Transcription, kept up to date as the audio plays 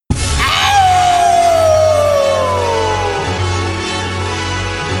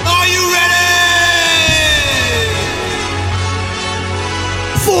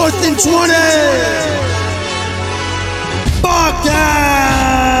4th and 20!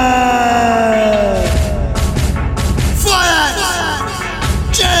 Podcast! Fire!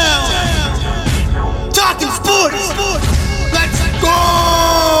 Jail! Talking sports! Let's go!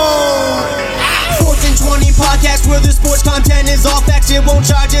 4th and 20 podcast where the sports content is all facts. It won't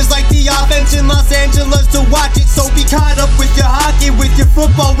charge us like the offense in Los Angeles to watch it. So be caught up with your hockey, with your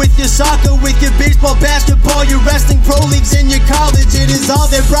football, with your soccer, with your baseball, basketball, your wrestling, pro leagues, and your college. It is all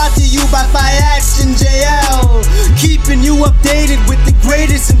they're brought to you by Fiats and JL. Keeping you updated with the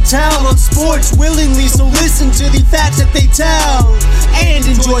greatest in town on sports willingly. So listen to the facts that they tell and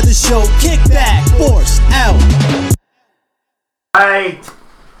enjoy the show. Kick back, force out. Alright,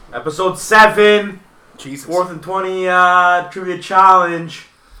 episode 7, Jesus. 4th and 20 trivia challenge.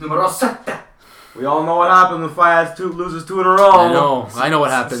 Numero 7. We all know what happened when Fias loses 2 in a row. I know what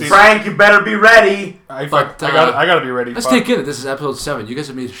happens. Frank, you better be ready. I gotta be ready. Let's take it. This is episode 7. You guys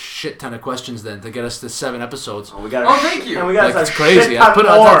have made a shit ton of questions then to get us to 7 episodes. Oh, we got thank you. And we got Like, it's crazy. That's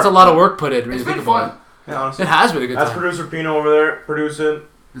a lot of work put in. When It's you think been about fun. Yeah, it. honestly. It has been a good That's time. producer Pino over there producing.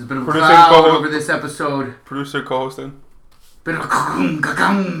 There's been a Producing cloud co-host. over this episode. Producer co-hosting. Been a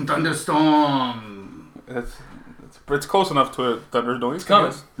thunderstorm. It's close enough to a thunder noise. It's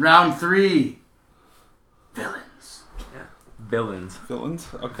coming. Round 3. Villains. Villains. Villains.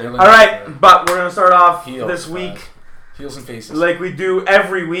 Okay. Villains. Alright, but we're going to start off Heels, this week Heels and faces. like we do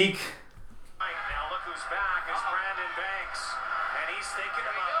every week. Now look who's back is Brandon Banks, and he's thinking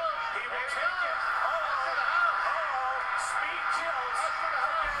about he will take it.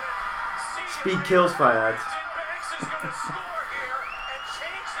 Speed Speed kills Fiat. Banks is going to score here and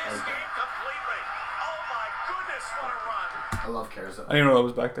change this game completely. Oh my goodness, what a run! I love Carousel. I didn't know that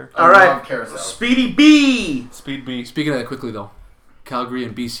was back there. I Alright, love Carousel. Speedy B. Speed B. Speaking of that quickly though, Calgary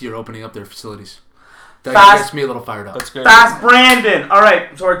and BC are opening up their facilities. That Fast- gets me a little fired up. That's good. Fast Brandon.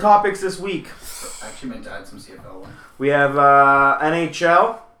 Alright, so our topics this week. I actually meant to add some CFL one. We have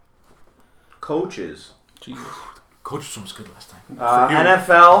NHL, coaches, Jesus. Coach was good last time.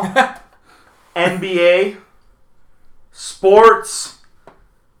 NFL, NBA, sports,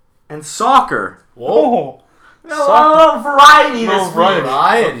 and soccer. Whoa. A little variety this week.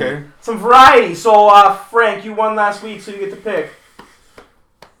 Variety. Okay. Some variety. So, Frank, you won last week, so you get to pick.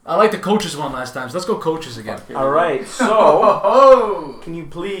 I like the coaches one last time, so let's go coaches again. All right. So, Oh! can you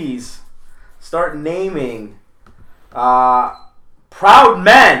please start naming proud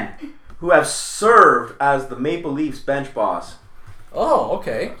men who have served as the Maple Leafs bench boss? Oh,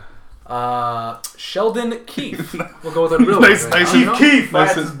 okay. Sheldon Keefe. We'll go with a real Nice, one. nice. I don't know. Keefe,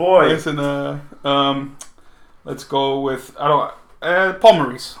 that's Nice his boy. Listen, let's go with Paul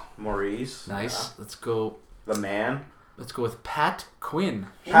Maurice. Maurice. Nice. Let's go. The man. Let's go with Pat Quinn.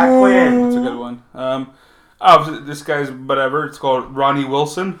 Pat Quinn. That's a good one. This guy's whatever. It's called Ronnie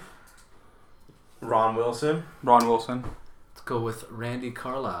Wilson. Ron Wilson. Ron Wilson. Let's go with Randy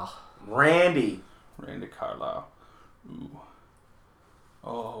Carlisle. Randy. Randy Carlisle. Ooh.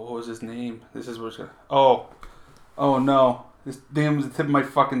 Oh, what was his name? This is what's gonna. Oh no! This name was the tip of my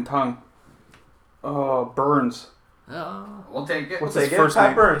fucking tongue. Oh, Burns. Oh. We'll take it. What's Take his it, first Pat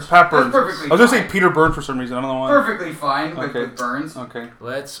name? Burns. Pat That's Burns. perfectly I was gonna say fine. Peter Burns for some reason. I don't know why. Perfectly fine with, Okay. with Burns. Okay.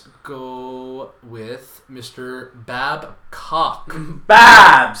 Let's go with Mr. Babcock.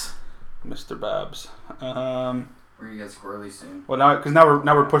 Babs. Mr. Babs. We're gonna get squirrely soon. Well, now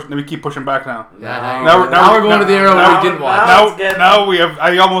we're pushing. We keep pushing back now. Yeah, Now we're going to the era where we didn't watch. Now we have.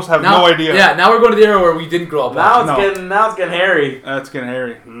 I almost have no idea. Yeah, now we're going to the era where we didn't grow up Now watching. it's getting hairy. That's getting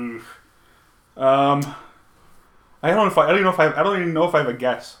hairy. Oof. I don't even know if I have a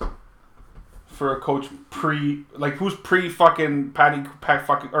guess for a coach who's pre fucking Pat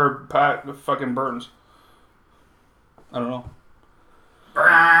fucking Burns. I don't know.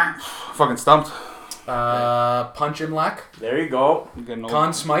 Fucking stumped. Punch and Lack. There you go. I'm getting old.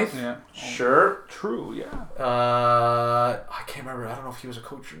 Conn Smythe. Yeah. Sure. True. Yeah. I can't remember. I don't know if he was a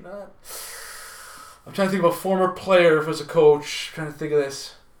coach or not. I'm trying to think of a former player if it was a coach. I'm trying to think of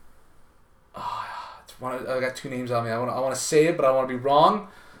this. I got 2 names on me. I want to say it, but I want to be wrong.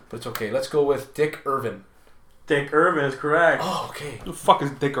 But it's okay. Let's go with Dick Irvin. Dick Irvin is correct. Oh, okay. Who the fuck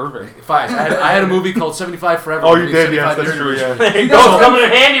is Dick Irvin? Fine. I had a movie called 75 Forever. Oh, you did. Yes, that's true. Yeah. There you go. It's coming in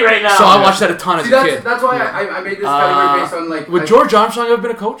handy right now. So I watched that a ton as See, a kid. that's why I made this category based on like. Would George Armstrong have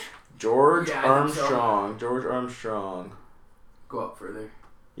been a coach? George Yeah, I think so. Armstrong. George Armstrong. Go up further.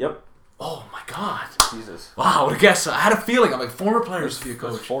 Yep. Oh my God! Jesus. Wow, what a guess! I had a feeling. I'm like former players to be a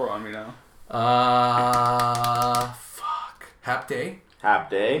There's coach. 4 on me now. Fuck. Hap Day. Hap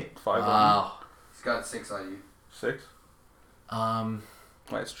Day. 5 on me. Wow. He's got 6 on you. 6.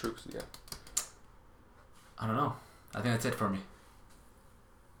 That's true. 'Cause, yeah. I don't know. I think that's it for me.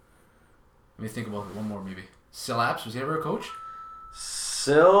 Let me think about it. One more maybe. Sil Apps, was he ever a coach?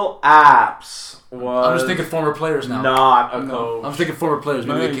 Sil Apps was. I'm just thinking former players now. Not a coach. I'm thinking former players.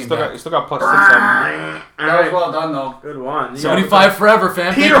 Maybe they You came still back. got +6 on That was well done, though. Good one. 75 forever,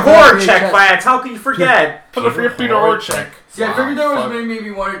 fam. Peter Thank you for that Horacek, VHS. fans. How can you forget? Peter Horacek. See, I figured there was fuck.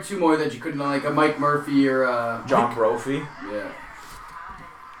 maybe one or two more that you couldn't know, like a Mike Murphy or John Brophy. Yeah.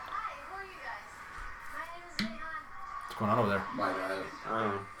 What's going on over there? My bad.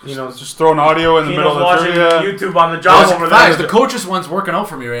 Keno's Just throwing audio in the middle of watching the YouTube on the job over Guys, there. the coach's one's working out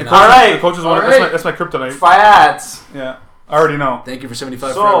for me right now. All right. The coaches want. Alright. That's my kryptonite. Fiats. Yeah, I already know. Thank you for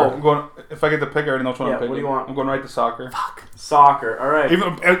 75 So- forever. I'm going. If I get the pick, I already know which one Yeah, I'm picking. what do you want? I'm going right to soccer. Soccer. All right. Even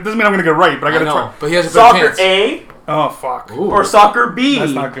it doesn't mean I'm going to get it right, but I got to know, try. but he has a good Soccer chance. A Oh fuck. Ooh. or soccer B.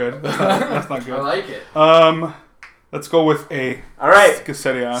 That's not good. That's not I good. like it. Let's go with A. All right.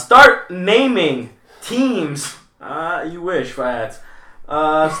 Serie A. Start naming teams. You wish, Fiats.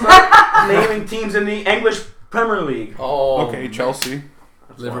 Start naming teams in the English Premier League. Oh, Okay, Chelsea,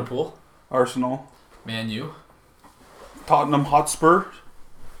 Liverpool, Arsenal, Man U, Tottenham Hotspur.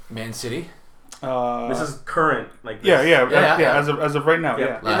 Man City. This is current, like this. Yeah. As of right now,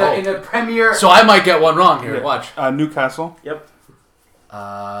 Yeah. yeah. In the Premier. So I might get one wrong here. Yeah. Watch. Newcastle, Yep.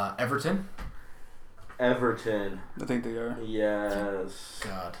 Everton. Everton. I think they are. Yes.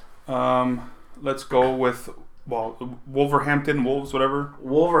 God. Let's go with Wolverhampton, Wolves, whatever.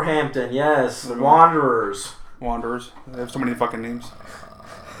 Wolverhampton. Yes. The Wanderers. Wanderers. They have so many fucking names.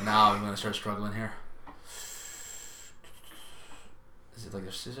 Now I'm gonna start struggling here. Is it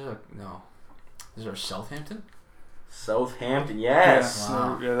like no? Is there Southampton? Southampton. Yes.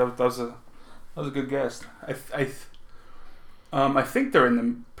 Wow. Yeah, that was a good guess. I think they're in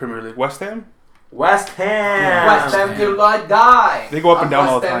the Premier League. West Ham. West Ham. West Ham till I die. They go up and down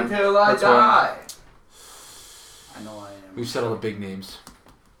all the time. West Ham till I That's why. die. I know I am. We've said all the big names,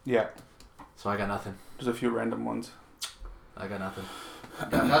 Yeah, so I got nothing. there's a few random ones. I got nothing.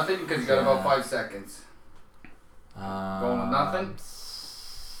 Got nothing because you got about 5 seconds. Going with nothing?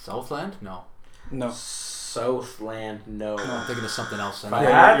 Southland? No. No, Southland. No. I'm thinking of something else. Fine.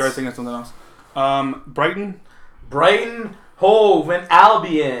 yeah, you're thinking of something else. Brighton. Brighton, Hove, and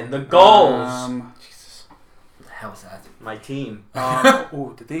Albion. The Gulls. Jesus. What the hell is that? My team.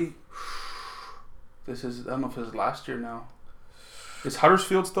 Did they? This is. I don't know if this is last year now. Is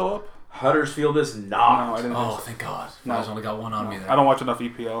Huddersfield still up? Huddersfield is No, not. I didn't. Oh, think so. thank God. No. I just only got one on me there. I don't watch enough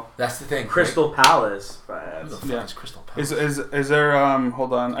EPL. That's the thing. Crystal Palace. Right? Who the fuck Yeah. is Crystal Palace? Is there?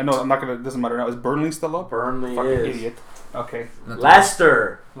 Hold on. I know I'm not gonna. It doesn't matter now. Is Burnley still up? Burnley Fucking is. idiot. Okay.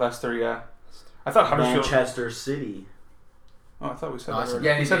 Leicester. Leicester. Yeah. I thought Huddersfield. Manchester City. Oh, I thought we said No, I that said- already.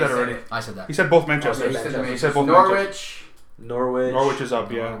 Yeah, he said that already. I said that. He said both Manchester. Okay, You said Manchester. He said both Manchester. Norwich, Norwich. Norwich is up.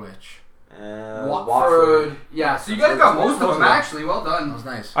 Yeah. Norwich. Watford. Yeah, so you guys got most of them actually. Well That done. was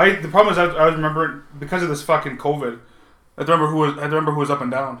nice. The problem is I was remembering because of this fucking COVID. I remember who was up and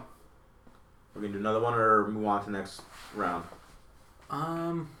down. We're gonna do another one or move on to the next round.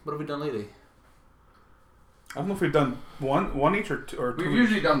 What have we done lately? I don't know if we've done one each or two. We've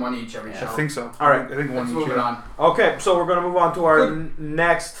usually done one each every I show. think so. All right. I think one Let's each. move it yeah. on. Okay, so we're gonna move on to our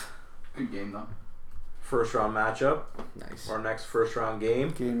next Good game though. first round matchup. Nice. Our next first round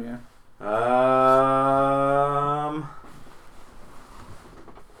game. Game, yeah.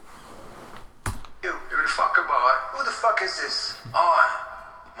 You, who the fuck am I? Who the fuck is this?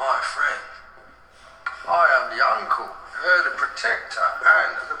 My friend. I am the uncle, the protector,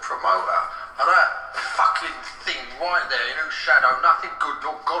 and the promoter of that fucking thing right there in whose shadow nothing good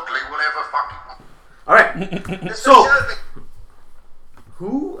nor godly will ever fucking... All right. It's So- a joke.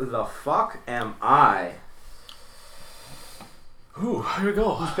 Who the fuck am I? Ooh, here we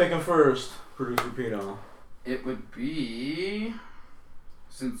go. Who's picking first? Producer Pino. It would be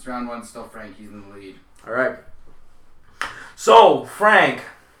since round one's still Frank. He's in the lead. All right. So Frank,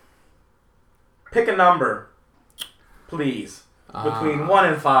 pick a number, please, between 1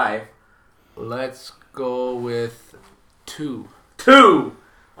 and 5. Let's go with 2. 2.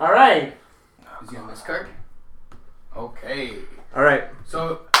 All right. Is he on this card? Okay. All right.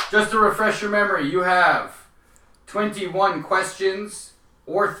 So, just to refresh your memory, you have 21 questions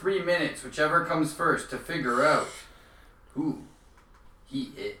or 3 minutes, whichever comes first, to figure out who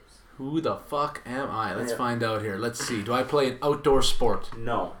he is. Who the fuck am I? Let's Yeah. find out here. Let's see. Do I play an outdoor sport?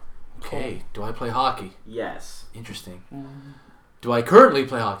 No. Okay. Do I play hockey? Yes. Interesting. Do I currently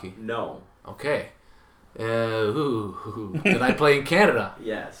play hockey? No. Okay. Did I play in Canada?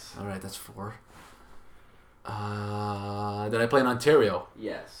 Yes. All right, that's 4. Did I play in Ontario?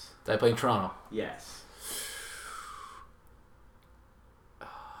 Yes. Did I play in Toronto? Yes.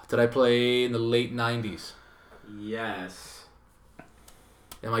 Did I play in the late 90s? Yes.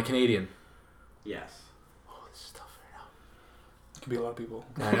 Am I Canadian? Yes. Oh, this is tough right Could be a lot of people.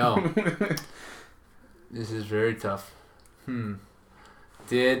 now. I know. This is very tough.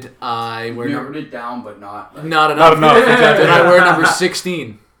 Did I wear Narrowed number? it down, but not. Like, Not enough. Not enough. Did I wear number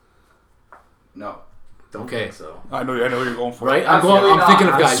 16? No. Don't Okay. think so. I know what you're going for. Right? Absolutely I'm not. thinking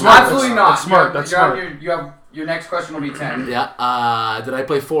of guys. That's smart. Absolutely not. That's smart. That's smart. You have your next question will be 10. Yeah. Did I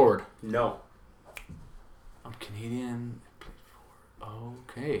play forward? No. I'm Canadian. I played forward.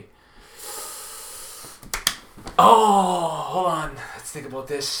 Okay. Oh, hold on. Let's think about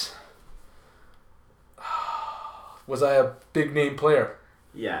this. Was I a big name player?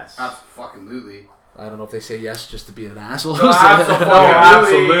 Yes. Absolutely. I don't know if they say yes just to be an asshole. No, absolutely. Oh,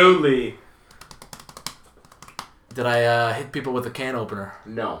 absolutely. Did I hit people with a can opener?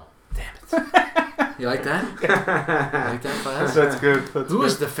 No. Damn it. You like that? You like that, Faz? That's good. That's Who good.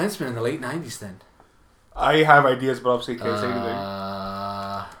 was the defenseman in the late 90s then? I have ideas, but obviously can't say anything.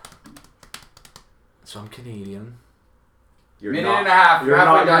 So I'm Canadian. You're Minute not, and a half. You're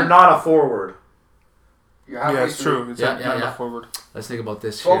halfway not. done. You're not a forward. You're halfway Yeah, it's through. true. It's Yeah, not yeah, enough yeah. forward. Let's think about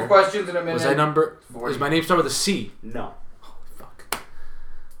this 12 here. questions in a minute. Was I number... 40. Is my name start with a C? No. Fuck.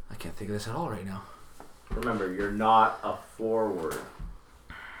 I can't think of this at all right now. Remember, you're not a forward.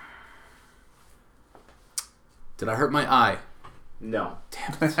 Did I hurt my eye? No.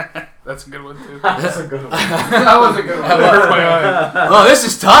 That's a good one too. That's a good one. That was a good one. Hurt my eye. Oh, this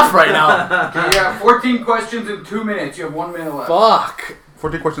is tough right now. Okay, you have 14 questions in 2 minutes. You have 1 minute left. Fuck.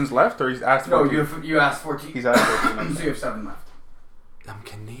 14 questions left, or he's asked. No, 14? you asked 14. He's asked 14. So you have 7 left. I'm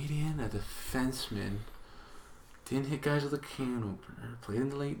Canadian, a defenseman. Didn't hit guys with a can opener. Played in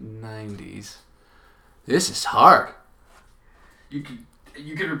the late 90s. This is hard. You can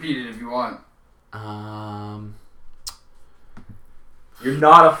repeat it if you want. You're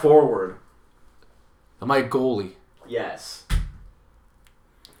not a forward. Am I a goalie? Yes. I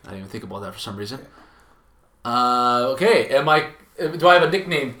didn't even think about that for some reason. Okay. Am I? Do I have a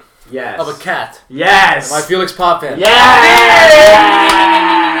nickname Yes. of a cat? Yes. Am I Felix Potvin? Yes.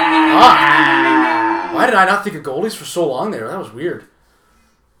 Why did I not think of goalies for so long there? That was weird.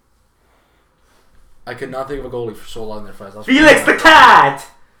 I could not think of a goalie for so long there, Faz. Felix the cat.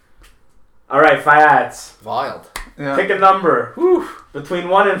 All right, Fayats. Wild. Yeah. Pick a number. Between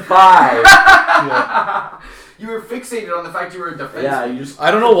 1 and 5. You were fixated on the fact you were a defenseman. Yeah, you just.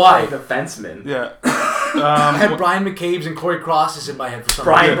 I don't know why. Defenseman. Yeah. I had Brian McCabe's and Corey Crosses in my head for some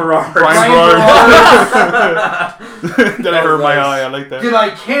Brian reason. Berard. Brian Berard. Did I hurt my nice. eye? I like that. Did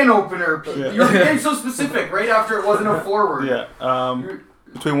I can opener? Yeah. You were getting so specific right after it wasn't a forward. Yeah.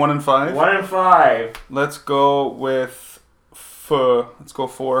 Between 1 and 5. 1 and 5. Let's go with Let's go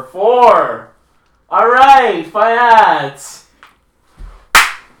 4. 4. All right, Fayats.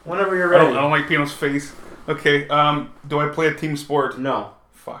 Whenever you're I ready. don't like Pino's face. Okay. Do I play a team sport? No.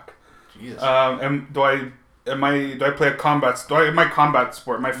 Fuck. Jesus. Do I play a combat? Am I combat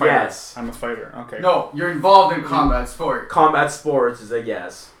sport? Am I fighter? Yes. I'm a fighter. Okay. No, you're involved in combat sport. Combat sports is a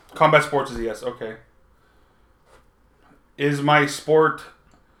yes. Combat sports is a yes. Okay. Is my sport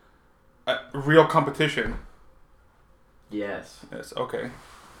a real competition? Yes. Yes. Okay.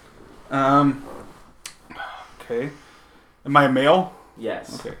 Okay. Am I a male?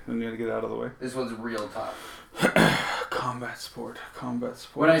 Yes. Okay. Then you gotta get out of the way. This one's real tough. Combat sport. Combat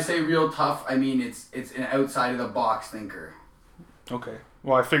sport. When I say real tough, I mean it's an outside of the box thinker. Okay.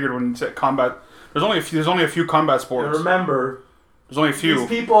 Well, I figured when you said combat, there's only a few combat And sports. remember, There's only a few. these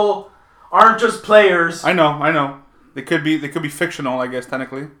people aren't just players. I know. They could be fictional, I guess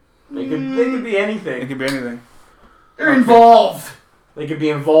technically. They could be It anything. could be anything. They're involved. They could be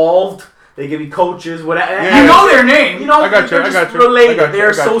involved. They could be coaches. Whatever. Yeah. You know their name. You know, I got you, they're I just got you, related. I got you, They're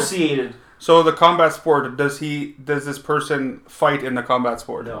I got you. associated. So the combat sport, does this person fight in the combat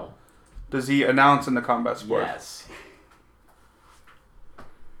sport? No. Does he announce in the combat sport? Yes.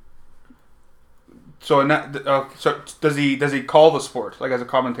 So so does he call the sport like as a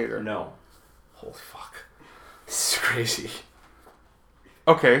commentator? No. Holy fuck. This is crazy.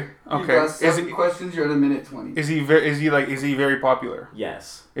 Okay. You've got 7 questions. You're at a minute 20. Is he very popular?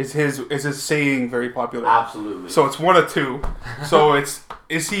 Yes. Is his saying very popular? Absolutely. So it's 1 of 2. So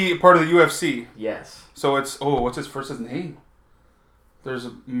is he part of the UFC? Yes. So it's what's his name? There's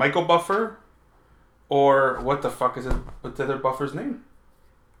Michael Buffer, or what the fuck is it? What's the other Buffer's name?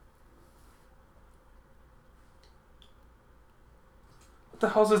 What the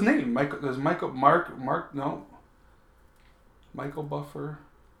hell's his name? There's Michael no. Michael Buffer.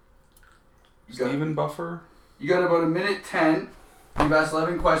 Steven Buffer. You got about a minute 10. You've asked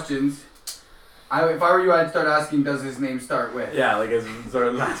 11 questions. If I were you, I'd start asking, does his name start with? Yeah, like it's sort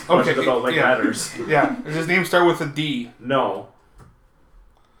of last Okay, question about yeah. letters. Yeah. Does his name start with a D? No.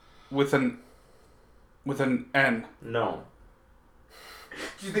 With an with an N. No.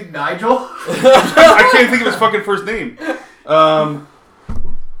 Do you think Nigel? I can't think of his fucking first name.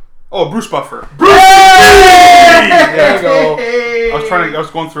 Bruce Buffer. There you go. I was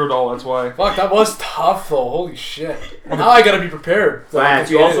going through it all. That's why. Fuck, that was tough though. Holy shit. Now I gotta be prepared. But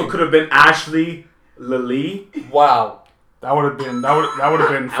you also could have been Ashley Lily. Wow. That would have been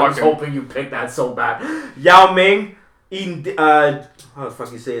fucking. I was hoping you picked that so bad. Yao Ming. How the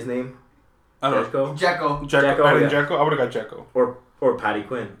fuck you say his name? I don't know. Jekko. Jekko, I yeah. would have got Jekko. Or Patty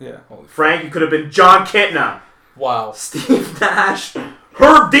Quinn. Yeah. Frank, you could have been John Kitna. Wow. Steve Nash.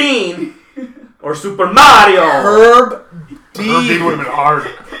 Herb Dean. Or Super Mario. Herb Dean. Herb Dean would have been hard.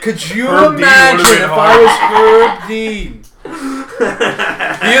 Could you Herb Dean imagine would've been if hard. I was Herb Dean?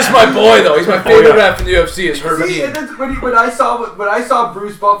 He is my boy though. He's my favorite rap in the UFC. Is Herb See, Dean. and that's when I saw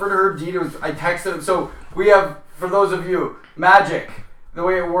Bruce Buffer and Herb Dean, I texted him. So we have, for those of you, Magic. The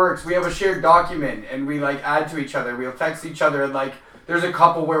way it works, we have a shared document and we like add to each other. We'll text each other and like there's a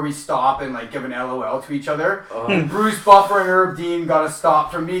couple where we stop and like give an LOL to each other. Bruce Buffer and Herb Dean got a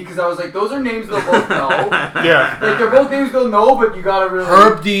stop from me because I was like, those are names they'll both know. Yeah. Like they're both names they'll know, but you gotta really.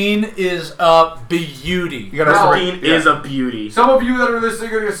 Herb Dean is a beauty. You gotta. Now, Dean is a beauty. Some of you that are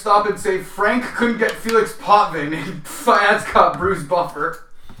listening are gonna stop and say Frank couldn't get Felix Potvin and Fayad's got Bruce Buffer.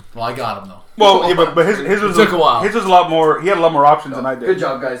 Well, I got him though. Well, yeah, but his was took a while. His was a lot more. He had a lot more options than I did. Good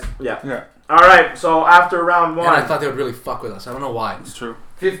job, guys. Yeah. Yeah, Alright, so after round And I one. thought they would really fuck with us. I don't know why. it's true.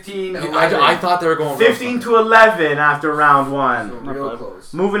 15, 11. I thought they were going 15 to 11 after round one. Real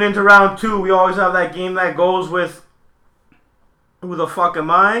close. Moving into round two, we always have that game that goes with who the fuck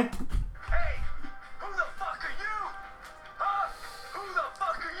am I? Hey, who the fuck are you? Huh? Who the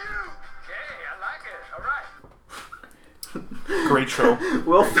fuck are you? Okay, I like it. All right. Great show.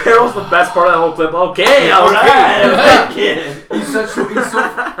 Will Ferrell's the best part of that whole clip. Okay, alright. I like it. He's so.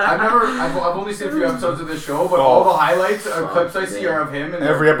 I've only seen a few episodes of this show, but all the highlights, clips I see are of him. And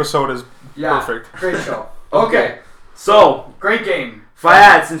Every episode is yeah, perfect. Great show. Okay, So, great game.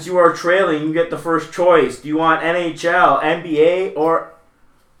 Fayad, since you are trailing, you get the first choice. Do you want NHL, NBA, or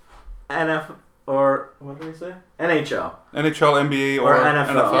NFL? Or what did I say? NHL. NHL, NBA, Or or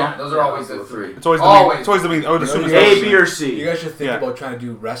NFL. Yeah, those are always the three. It's always Always. It's always the main. I would assume it's A, B, or You C. guys should think Yeah. about trying to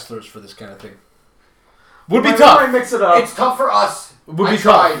do wrestlers for this kind of thing. Would be Might tough. mix it up. It's tough for us. Would I be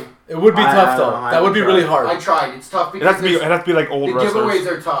tough. tried. It would be I tough don't though. know, I That would be haven't really tried. I hard. tried. It's tough It has because to be like old the wrestlers.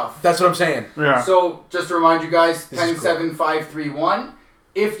 giveaways are tough. That's what I'm saying. Yeah. So, just to remind you guys, This is 10, 7, 5, 3, 1.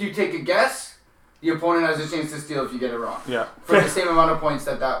 If you take a guess, the opponent has a chance to steal if you get it wrong. Yeah. For the same amount of points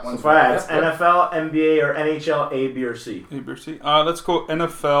that one's Fayad, it's NFL, NBA, or NHL, A, B, or C. A, B, or C. Let's go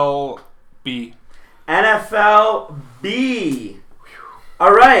NFL B. NFL B.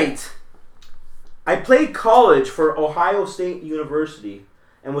 All right. I played college for Ohio State University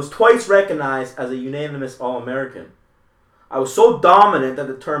and was twice recognized as a unanimous All-American. I was so dominant that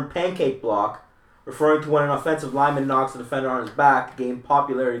the term pancake block, referring to when an offensive lineman knocks the defender on his back, gained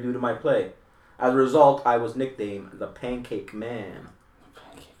popularity due to my play. As a result, I was nicknamed the Pancake Man.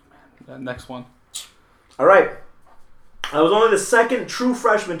 Next one. All right. I was only the second true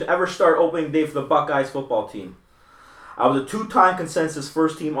freshman to ever start opening day for the Buckeyes football team. I was a two-time consensus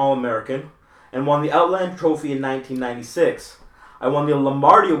first-team All-American and won the Outland Trophy in 1996. I won the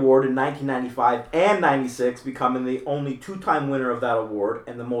Lombardi Award in 1995 and 96, becoming the only two-time winner of that award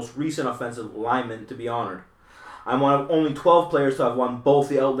and the most recent offensive lineman to be honored. I'm one of only 12 players to have won both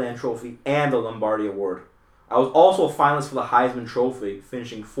the Outland Trophy and the Lombardi Award. I was also a finalist for the Heisman Trophy,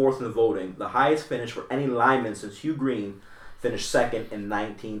 finishing fourth in the voting, the highest finish for any lineman since Hugh Green finished second in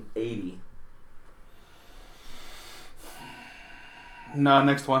 1980. No,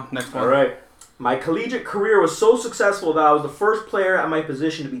 next one. All right. My collegiate career was so successful that I was the first player at my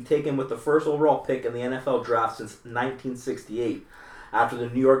position to be taken with the first overall pick in the NFL draft since 1968, after the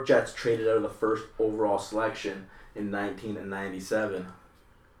New York Jets traded out of the first overall selection in 1997.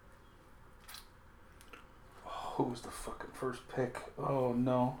 Who was the fucking first pick? Oh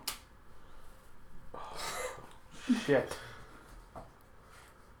no. Shit.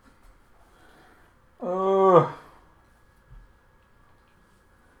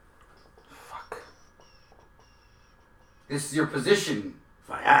 Fuck. This is your position.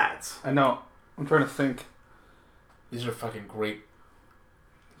 Fayad. I know. I'm trying to think. These are fucking great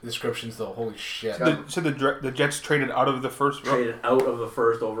descriptions though. Holy shit. The Jets traded out of the first round. Traded out of the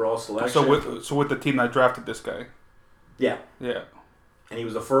first overall selection. So with the team that drafted this guy. Yeah. Yeah. And he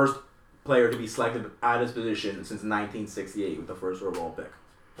was the first player to be selected at his position since 1968 with the first overall pick.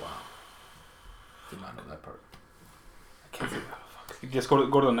 Wow. Did not know that part. I can't think. Just go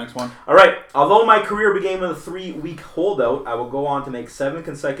to the next one. All right. Although my career began with a 3-week holdout, I will go on to make 7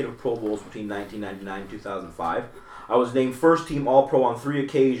 consecutive Pro Bowls between 1999 and 2005. I was named first team All-Pro on 3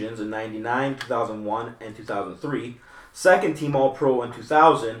 occasions in 99, 2001, and 2003. Second team All-Pro in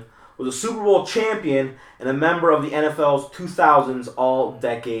 2000. Was a Super Bowl champion and a member of the NFL's 2000s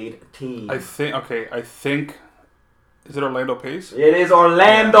All-Decade Team. I think. Is it Orlando Pace? It is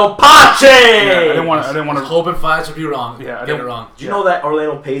Orlando Pache! Yeah, I didn't want to. Hoping Fives would be wrong. Yeah, I Get it didn't- wrong. Do you know that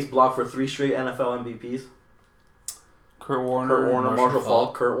Orlando Pace blocked for 3 straight NFL MVPs? Kurt Warner. Marshall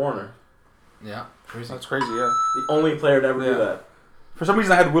Faulk, Kurt Warner. Yeah, crazy. That's crazy. Yeah. The only player to ever do Yeah. that. For some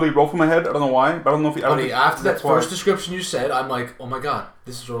reason, I had Willie Rofe in my head. I don't know why, but I don't know if he. I don't Buddy, think after that that's why. first description you said, I'm like, oh my god,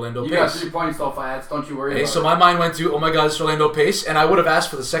 this is Orlando You got Pace. 3 points though, Fiats. Don't you worry Okay, about so it. my mind went to, oh my god, this is Orlando Pace, and I would have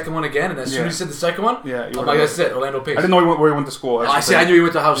asked for the second one again, and as soon Yeah. as you said the second one, Yeah, you oh would've- my god, that's it, Orlando Pace. I didn't know where he went to school. I see. I knew he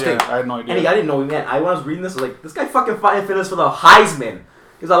went to Ohio State. Yeah, I had no idea. And I didn't know he meant. When I was reading this, I was like, this guy fucking finished for the Heisman.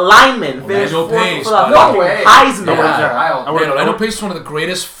 He's a lineman. Finished Orlando for Pace, the buddy. fucking No way. Heisman. Yeah. Wild. I would've- Man, Orlando Pace is one of the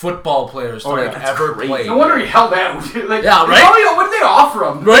greatest football players to Oh, yeah. like That's ever crazy. play. No wonder he held out. Like, Yeah, right? What did they offer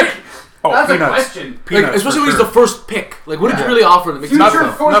him? Right? Oh, That's peanuts. a question. Like, Peanuts, especially for when he's sure. the first pick. Like, what did Yeah. you really offer him? It makes Future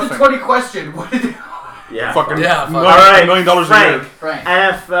nothing. 4th Nothing. and 20 question. What did they Yeah. Fucking Yeah, fuck. $1 All million right, a Frank. year. Frank.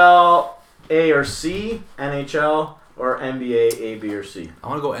 NFL A or C, NHL or NBA A, B, or C. I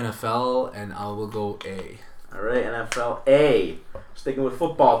want to go NFL, and I will go A. All right, NFL A. Sticking with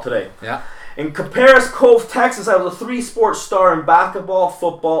football today. Yeah. In Caparis Cove, Texas, I was a 3-sport star in basketball,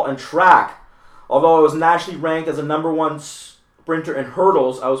 football, and track. Although I was nationally ranked as a #1 sprinter in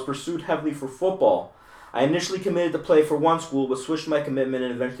hurdles, I was pursued heavily for football. I initially committed to play for one school, but switched my commitment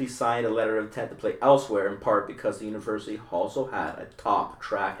and eventually signed a letter of intent to play elsewhere, in part because the university also had a top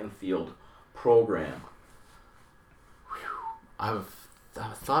track and field program. I have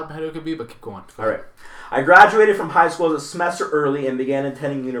a thought about who it could be, but keep going. All right. I graduated from high school as a semester early and began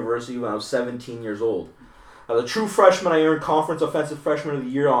attending university when I was 17 years old. As a true freshman, I earned Conference Offensive Freshman of the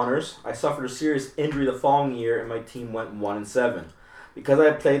Year honors. I suffered a serious injury the following year, and my team went 1-7. Because I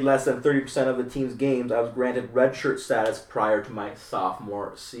had played less than 30% of the team's games, I was granted redshirt status prior to my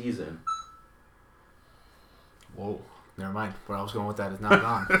sophomore season. Whoa. Never mind. Where I was going with that is now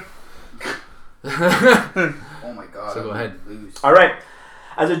gone. Oh my god. So go ahead. Lose. All right.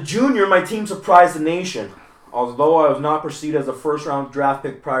 As a junior, my team surprised the nation. Although I was not perceived as a first-round draft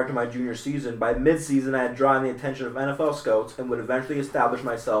pick prior to my junior season, by mid-season I had drawn the attention of NFL scouts and would eventually establish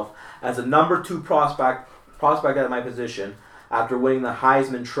myself as a #2 prospect at my position after winning the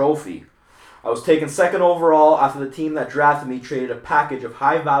Heisman Trophy. I was taken second overall after the team that drafted me traded a package of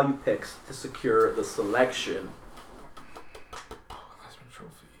high-value picks to secure the selection. Heisman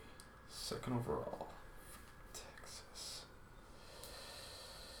Trophy. Second overall. Texas.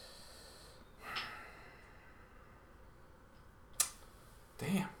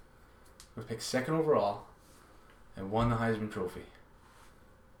 Damn. We picked second overall and won the Heisman Trophy.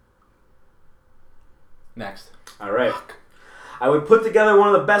 Next. All right. I would put together one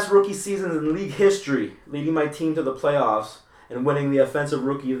of the best rookie seasons in league history, leading my team to the playoffs and winning the Offensive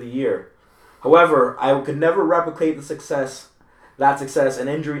Rookie of the Year. However, I could never replicate that success, and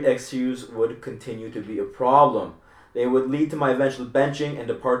injury issues would continue to be a problem. They would lead to my eventual benching and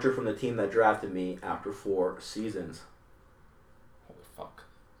departure from the team that drafted me after 4 seasons. Holy fuck.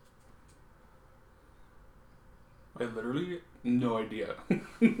 I literally no idea.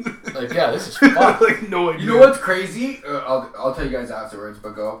 Like, yeah, this is fuck. Like no idea. You know what's crazy? I'll tell you guys afterwards,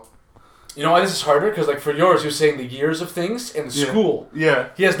 but go. You know why this is harder? Because, like, for yours, you're saying the years of things and the Yeah. school. Yeah.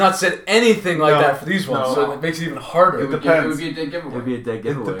 He has not said anything like No. that for these ones, No. so it makes it even harder. It would depends. be a dead giveaway. It'd be a dead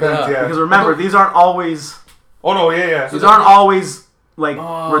giveaway. Depends. Yeah. Because remember, these aren't always Oh no. Yeah. these aren't always like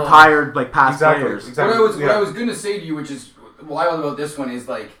Oh. retired like past Exactly. players. Exactly. What Yeah. I was gonna say to you, which is wild about this one, is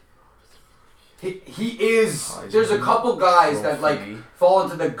like he is. There's a couple guys that like fall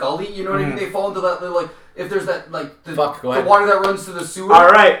into the gully. You know what I mean? Mhm. They fall into that little, like if there's that like the, Fuck, go the ahead. water that runs to the sewer. All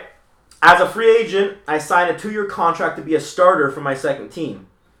right. As a free agent, I signed a 2-year contract to be a starter for my second team.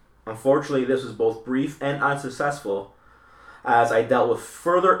 Unfortunately, this was both brief and unsuccessful, as I dealt with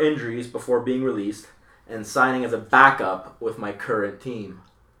further injuries before being released and signing as a backup with my current team.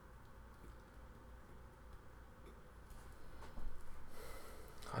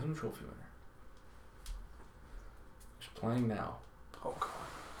 Heisman Trophy winner. He's playing now. Oh god.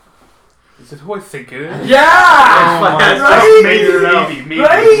 Is it who I think it is? Yeah. Oh, my Right? maybe.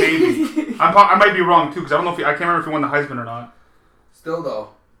 Right? I might be wrong too because I don't know if I can't remember if he won the Heisman or not. Still though.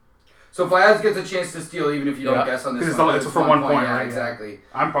 So Fayaz gets a chance to steal even if you Yeah. don't guess on this It's one. it's for 1 point, Yeah, right? exactly.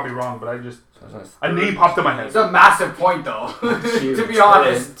 I'm probably wrong, but I just So that's nice. a name popped in my head. It's a massive point though. to be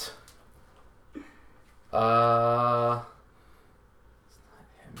honest.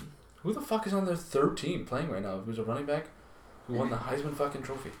 Who the fuck is on their third team playing right now? Who's a running back who won the Heisman fucking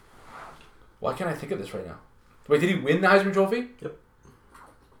trophy? Why can't I think of this right now? Wait, did he win the Heisman trophy? Yep.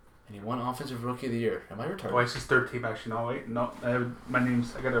 And he won Offensive Rookie of the Year. Am I retarded? Oh, it's his third team actually. No, wait, no. My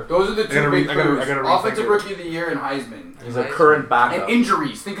name's. I gotta. Those are the two big clues. I gotta Offensive rethink it. Rookie of the Year and Heisman. He's a current backup. And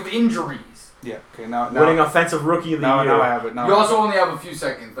injuries. Think of injuries. Yeah. Okay. Now. Winning Offensive Rookie of the Year. Now I have it. Now. You also only have a few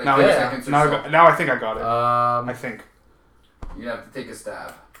seconds, like Now, 10 yeah. seconds or Now, so. now I think I got it. I think. You have to take a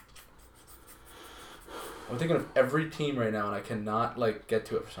stab. I'm thinking of every team right now, and I cannot get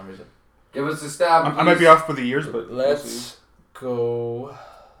to it for some reason. Give us a stab. I might be off for the years, but Let's go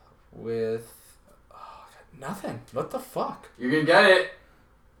with nothing. What the fuck? You're gonna get it.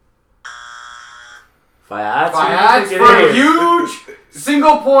 Fayad's Fayad's for a huge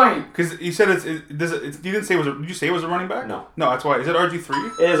single point. because you said you didn't say it was. Did you say it was a running back? No. No, that's why. Is it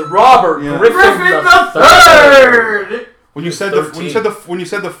RG3? It is Robert Yeah. Griffin Griffin the third. When you said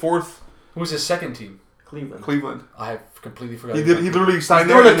the fourth Who's his second team? Cleveland. Cleveland, I have completely forgot. he literally signed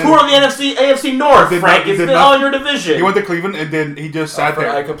Doing there. a tour of the AFC North, Did Frank. not- It's did been not- all in your division. He went to Cleveland and then he just sat there.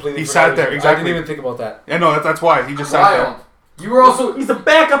 I completely He forgot sat his there name. exactly. I didn't even think about that. Yeah, no, that's why he just sat there. Wild. You were also. He's the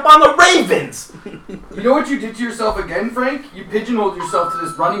backup on the Ravens. You know what you did to yourself again, Frank? You pigeonholed yourself to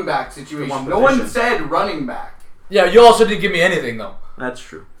this running back situation. one No one position. said running back. Yeah, you also didn't give me anything though. That's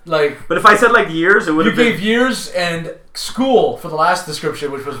true. Like But if I said years, it would you have been. gave years and school for the last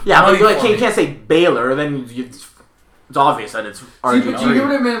description, which was Yeah, but money for you me. can't say Baylor. Then it's obvious that it's See, but you RG3. get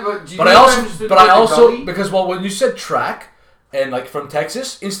what I meant. But do you But know I what also, understood but I about the also, gully? because when you said track and from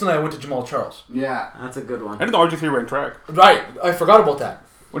Texas, instantly I went to Jamal Charles. Yeah. That's a good one. I didn't know RG3 ran track. Right, I forgot about that.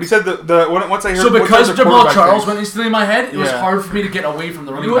 When he said once I heard. So once I because heard the Jamal quarterback Charles thing- went instantly in my head, it was Yeah. hard for me to get away from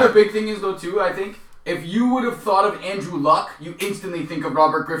the You running know what back. the big thing is though too? I think if you would have thought of Andrew Luck, you instantly think of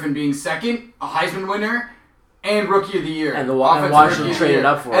Robert Griffin being second, a Heisman winner, and Rookie of the Year. And the Offensive Washington Rookie of the traded Year.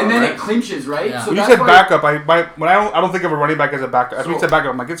 up for and him, then right? it clinches, right? Yeah. So When you that's said why- backup, when I don't think of a running back as a backup. That's when you said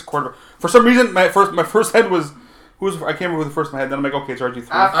backup. I'm like, it's quarterback. For some reason, my first head was I can't remember who the first in my head. Then I'm like, okay, it's RG3.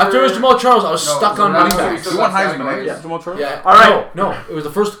 After it was Jamal Charles, I was No, stuck so on now running so backs. still He won got Heisman, categories. yeah. Jamal Charles. Yeah. All right. No, it was the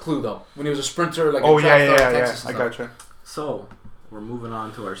first clue though. When he was a sprinter, Oh a track yeah. star in Texas I and stuff. gotcha. So we're moving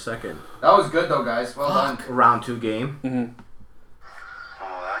on to our second That was good though, guys. Well done. round 2 game. Mm-hmm.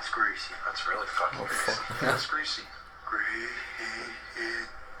 Oh, that's greasy. That's really fucking greasy. That's greasy.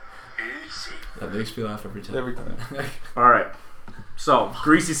 Greasy. That makes me laugh every time. Every time. All right. So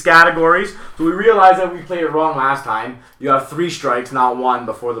greasy categories. So we realized that we played it wrong last time. You have 3 strikes, not 1,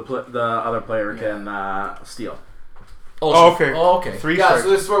 before the other player can steal. Oh, okay. Oh, okay. 3 Yeah, strikes. so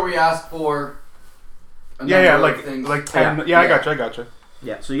this is where we ask for. A Yeah, number of things. like 10. Yeah, I gotcha.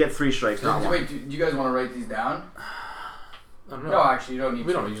 Yeah. So you get 3 strikes, not 1. Wait, do you guys want to write these down? I don't know. No, actually, you don't need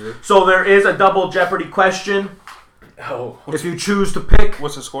we to. don't usually. So there is a double Jeopardy question. Oh. If you choose to pick.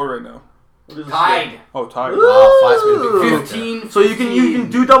 What's the score right now? What is the Tied. Oh, tied. Wow, Flat's made a big Ooh. deal. 15. So you can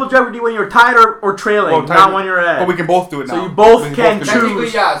do double Jeopardy when you're tied or trailing, Oh, tied. not when you're ahead. But we can both do it now. So you both We can do it. choose. Technically,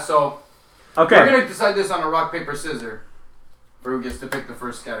 yeah, so Okay. we're going to decide this on a rock, paper, scissors. For who gets to pick the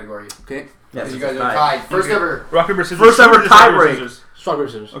first category. Okay. Yes, you it's guys a are tie. tied. First ever. Rock, paper, scissors. First ever Scissors, rock, paper, tie-break. scissors. Strawberry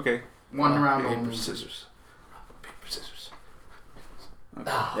scissors. Okay. One round Paper only. scissors. Paper scissors.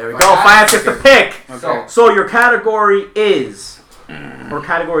 There we Fayad. go. Fayad gets the pick. Okay. So your category is, or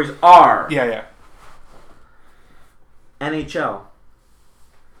categories are, Yeah. NHL,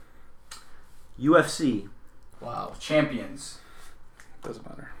 UFC, Wow. Champions. Doesn't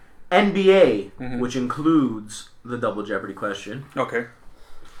matter. NBA, Mhm. which includes the double Jeopardy question, Okay.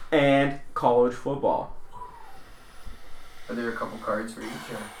 and college football. Are there a couple cards for each?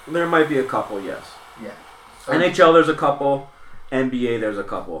 Or? There might be a couple, yes. Yeah. So NHL, there's a couple. NBA, there's a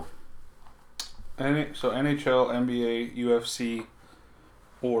couple. So NHL, NBA, UFC,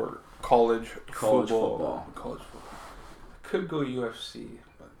 or college football. College football. Could go UFC,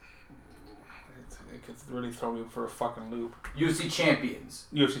 but it could really throw me for a fucking loop. UFC champions.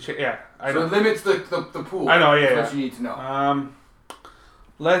 Yeah, I So know. it limits the pool. I know, yeah, That's yeah. what you need to know.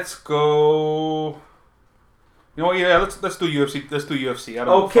 Let's go. You know what? Yeah, let's do UFC. Let's do UFC. I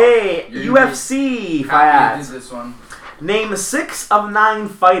don't Okay, You're UFC, Happy you Fayad. did this one. Name 6 of 9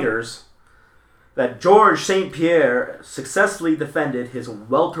 fighters that Georges St. Pierre successfully defended his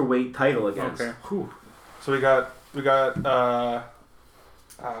welterweight title against. Okay. So we got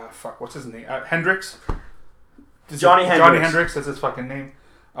fuck, what's his name? Hendricks. Johnny Hendricks. Johnny Hendricks. That's his fucking name.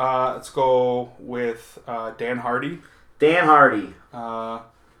 Let's go with Dan Hardy. Dan Hardy.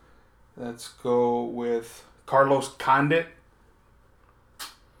 Let's go with Carlos Condit.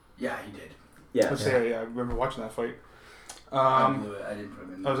 Yeah, he did. Yes. Yeah, I remember watching that fight. I blew it. I didn't put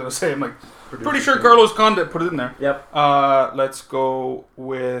him in. I was gonna say, I'm like, pretty sure Carlos Condit put it in there. Yep. Let's go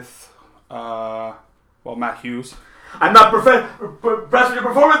with Matt Hughes. I'm not pressing your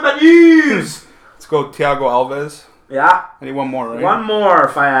performance, but Hughes. Let's go Thiago Alves. Yeah. I need one more, right? One more,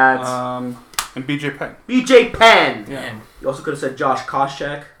 Fayad. And BJ Penn. BJ Penn. Yeah. You also could have said Josh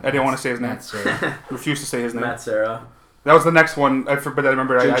Koscheck. I didn't want to say his name. That's right. Refused to say his name. Matt Sarah. That was the next one. But I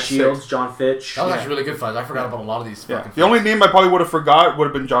remember I Jake had Shields, 6. John Fitch. That was actually really good fight. I forgot about a lot of these. Yeah. Fucking The only name I probably would have forgot would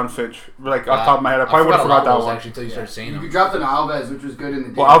have been John Finch. Like off the top of my head, I probably would have forgot that one. Actually, until you started saying You them. dropped an Alves, which was good in the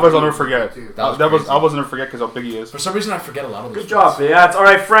day. Well, Alves I'll never forget. Too. That was Alves I'll never forget because how big he is. For some reason, I forget a lot of those. Good job, Fayad. All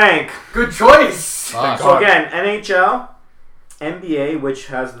right, Frank. Good choice. Fuck. So again, NHL, NBA, which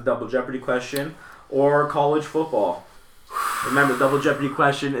has the double jeopardy question, or college football. Remember, double jeopardy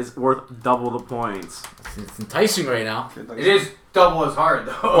question is worth double the points. It's enticing right now. It is double as hard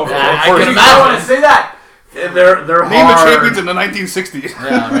though. Well, Yeah, I of course. can I want imagine. to say that. They're Name the hard. champions in the 1960s.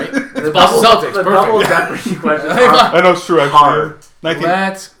 Yeah, right? The It's Boston Celtics. The double Perfect. jeopardy question. I know it's true. Actually. Hard.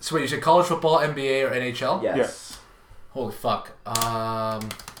 19. So wait, you said college football, NBA, or NHL? Yes. Holy fuck.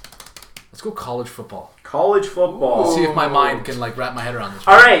 Let's go college football. College football. Let's see if my mind can like wrap my head around this.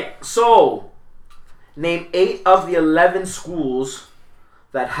 All right, so name 8 of the 11 schools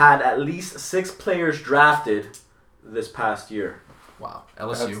that had at least 6 players drafted this past year. Wow.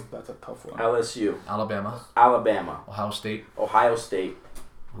 LSU, That's a tough one. LSU, Alabama, Alabama, Ohio State. Ohio State.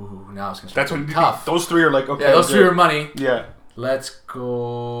 Ooh, now it's gonna start That's when getting tough. those 3 are like okay. Yeah, those good. 3 are money. Yeah, Let's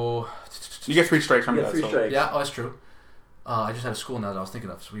go. you get 3 strikes from You get that. 3 So. strikes. Yeah, oh, that's true. I just had a school now that I was thinking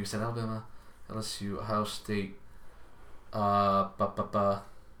of. So we said Alabama, LSU, Ohio State, Auburn.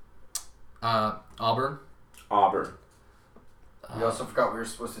 Auburn. We also forgot we were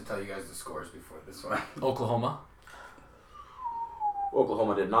supposed to tell you guys the scores before this one. Oklahoma.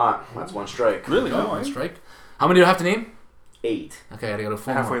 Oklahoma did not. That's 1 strike. Really? Oh, No, one strike. How many do I have to name? 8. Okay, I gotta go to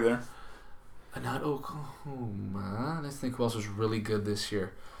 4 halfway more. there. Not Oklahoma. Let's think who else was really good this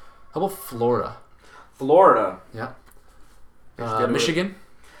year. How about Florida? Florida. Yeah. Get it Michigan.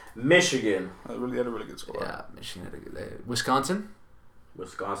 Michigan. They really had a really good score. Yeah, Michigan had a good. Wisconsin.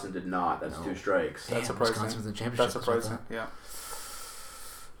 Wisconsin did not. That's No. 2 strikes. That's Damn, surprising. Wisconsin was in the championship. That's That's what I surprising. Yeah.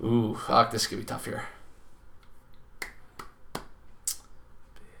 thought. Ooh, fuck! This could be tough here.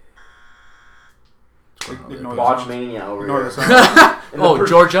 Ignore Botch mania over Ignore here. the sound. In the Oh,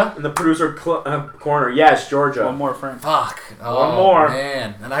 Georgia. In the producer corner. Yes, Georgia. One more, Frank. Fuck. Oh, One more.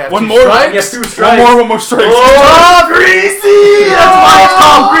 Man, and I have One 2 more? strikes? Yes, 2 One strikes. more strikes. Oh, Greasy! That's why it's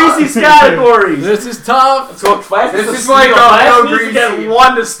called Greasy's categories. This is tough. So Flash This needs is to why steal. I Flash don't needs to get Greasy.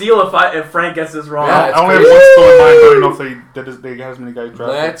 1 to steal if Frank gets this wrong. Yeah, it's I only have crazy. one still in mind. I don't know if they had as many guys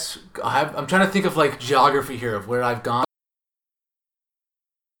drafted. I'm trying to think of like geography here of where I've gone.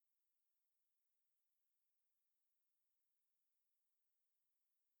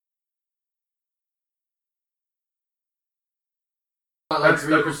 Like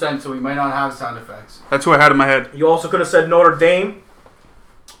 3%, so we might not have sound effects. That's who I had in my head. You also could have said Notre Dame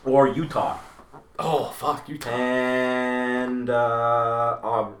or Utah. Oh fuck, Utah. And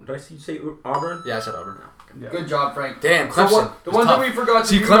Auburn. Did I see you say Auburn? Yeah, I said Auburn. Good job, Frank. Damn, So Clemson. the one tough. that we forgot to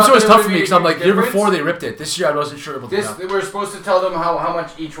See, do, Clemson not was that tough it for me would because I'm make like a year difference. before they ripped it. This year I wasn't sure about This the we're supposed to tell them how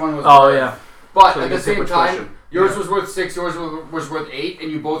much each one was. Oh worth. yeah. But So they at the can pick same which time, question. yours was worth 6, yours was worth 8, and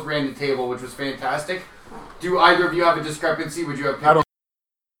you both ran the table, which was fantastic. Do either of you have a discrepancy? Would you have picked? I don't.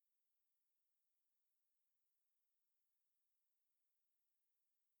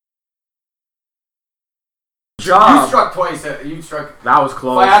 You Job. struck twice. You struck. That was If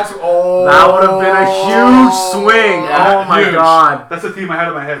close. I had to, That would have been a huge swing. Yeah, Oh my huge. god. That's the team I had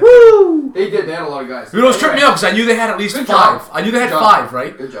in my head. Woo! They did. They had a lot of guys. You know, it tripped me out because I knew they had at least Good 5. job. I knew they had Good job. 5,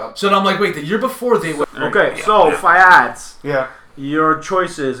 right? Good job. So then I'm like, wait, the year before they went. Okay, so Fayad, Yeah. your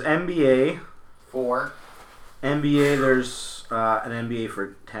choices: NBA. 4. NBA. There's an NBA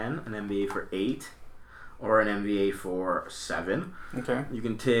for 10, an NBA for 8, or an NBA for 7. Okay. You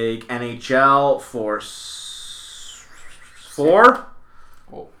can take NHL for 4,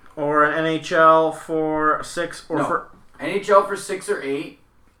 Oh. or an NHL for 6, or No. for NHL for 6 or 8.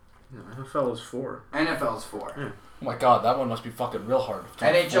 no, NFL is 4. NFL's 4. Oh my god, that one must be fucking real hard.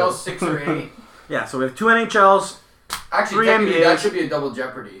 NHL 6 or 8. Yeah, so we have 2 NHLs. Actually, 3 technically, that NBAs. should be a double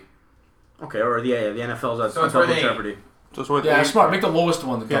jeopardy. Okay, or the NFL's at So it's double worth 8. jeopardy. So it's worth Yeah, 8. smart. Make the lowest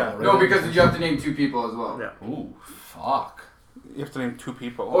one the Yeah. double, right? No, because you have to name 2 people as well. Yeah. Ooh, fuck. You have to name 2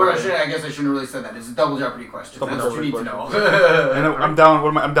 people. Or I guess I shouldn't have really said that. It's a double jeopardy question. Double That's what you need to jeopardy know. And I'm down. What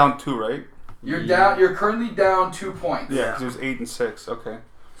am I? I'm down 2, right? You're down. You're currently down 2 points. Yeah. 'Cause there's 8 and 6. Okay.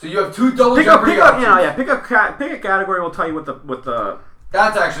 So you have 2 double Pick jeopardy up, options. pick a category. We'll tell you what the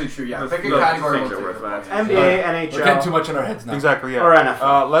That's actually true. Yeah. Pick a category. things we'll are take worth. the That's points. NBA, We're NHL, getting too much in our heads now. Exactly. Yeah. or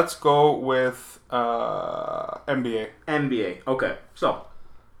NFL. Let's go with NBA. NBA. Okay, so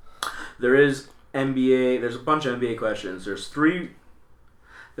There is NBA. There's a bunch of NBA questions. There's 3.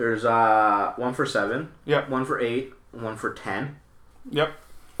 There's one for 7. Yep. One for 8. One for 10. Yep.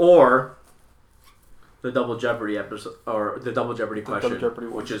 Or the Double Jeopardy episode, or the Double Jeopardy question, Double Jeopardy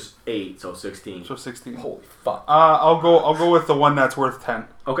one. which is 8, so 16. So 16. Holy fuck. I'll go with the one that's worth 10.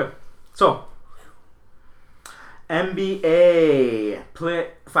 Okay, so NBA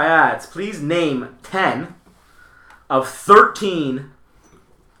Fayads, please name 10 of 13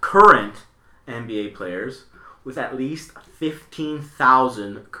 current NBA players with at least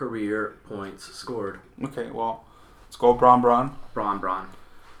 15,000 career points scored. Okay, well, let's go Bron. Bron.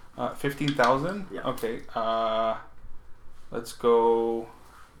 15,000? Yeah. Okay. Let's go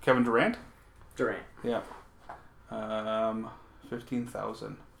Kevin Durant. Durant. Yeah.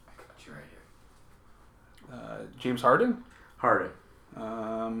 15,000. I got you right here. James Harden. Harden.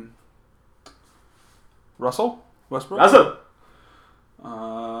 Russell Westbrook. That's it.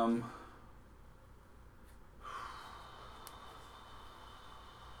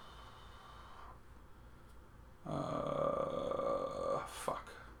 Fuck.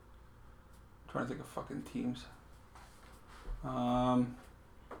 I'm trying to think of fucking teams.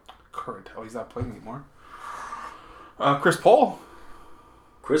 Current. Oh, he's not playing anymore. Chris Paul.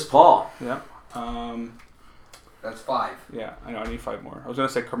 Chris Paul. Yeah. That's 5. Yeah, I know. I need 5 more. I was gonna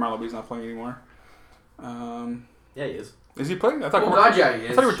say Carmelo, but he's not playing anymore. Yeah, he is. Is he playing? I thought. Oh, Carmelo, God, yeah, he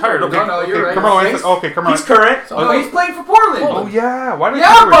is. I thought he retired. Okay. No, you're right. Carmelo. Six. Okay, Carmelo. He's current. No, he's playing for Portland. Oh yeah. Why did Yeah,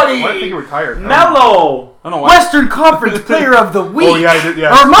 I think buddy. Why did I think he retired? Mello. I don't know why. Western Conference Player of the Week. Oh yeah, he did.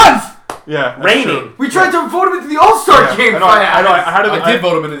 Yeah. Or month. Yeah. that's Reigning. true. We tried to vote him into the All-Star Yeah, game. I know. I know. I had it. I did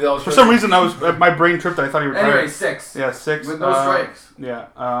vote him into the All-Star. For some reason, my brain tripped. I thought he retired. Anyway, 6. Yeah, 6 With no strikes. Yeah.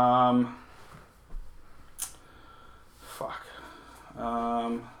 Fuck.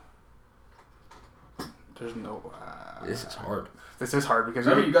 There's no. This is hard. This is hard because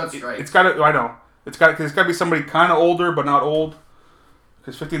Remember, you got strikes. It's got to. I know. It's got to be somebody kind of older but not old.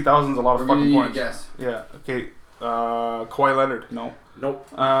 Because 15,000 is a lot of fucking points. Yes. Yeah. Okay. Kawhi Leonard. No. Nope.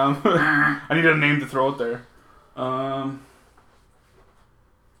 I needed a name to throw out there.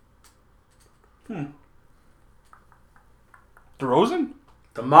 DeRozan?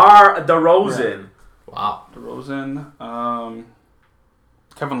 DeMar DeRozan. Wow. DeRozan.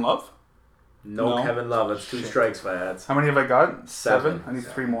 Kevin Love? No, No. Kevin Love. That's 2 Shit. strikes, Fayads. How many have I got? 7. I need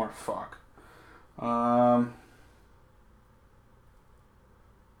 3 more. Fuck.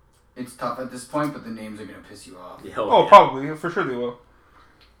 It's tough at this point, but the names are going to piss you off. Yeah, Oh, yeah. probably. For sure they will.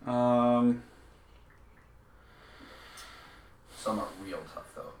 Some are real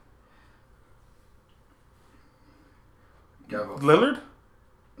tough, though. Go. Lillard?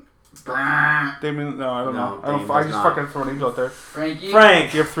 Brrrr. Damian? No, I don't No, know. I don't. Dame I does just not. fucking throw names out there. Frankie.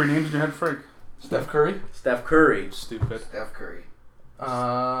 Frank. You have 3 names in your head, Frank? Steph Curry. Steph Curry. Stupid. Steph Curry.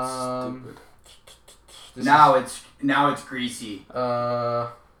 Stupid. This Now it's greasy.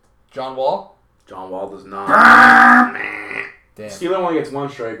 John Wall. John Wall does not. Damn. Steeler only gets 1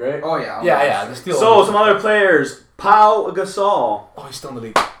 strike, right? Oh yeah. Yeah. The Steelers. So, some other players. Pau Gasol. Oh, he's still in the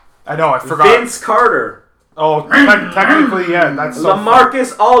league. I know. I forgot. Vince Carter. Oh, technically, yeah. That's so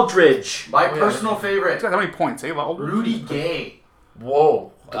LaMarcus Aldridge. My Oh, yeah. personal He's favorite, got how many points? Eh? Rudy Gay.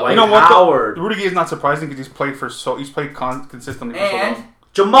 Whoa. Dwight You know what? Howard. Rudy Gay is not surprising because he's played consistently for so And long.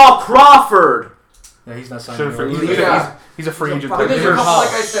 Jamal Crawford. Yeah, he's not signed. Should have. anywhere. Yeah. He's a free agent. But there's a Here's couple, how. like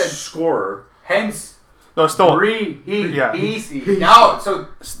I said, Scorer. hence No, still. yeah. easy. Now, so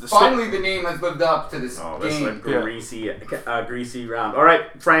finally the name has lived up to this Oh, that's game. a greasy round. All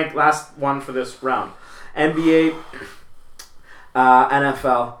right, Frank, last one for this round. NBA,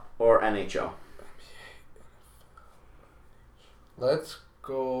 NFL, or NHL? Let's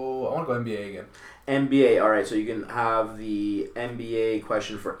go. I want to go NBA again. NBA, all right, so you can have the NBA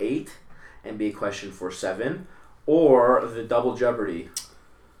question for 8, NBA question for 7, or the Double Jeopardy.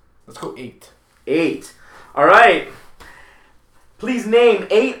 Let's go 8. 8. All right. Please name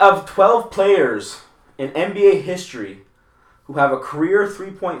 8 of 12 players in NBA history who have a career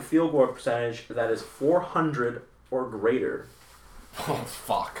 3-point field goal percentage that is 400 or greater. Oh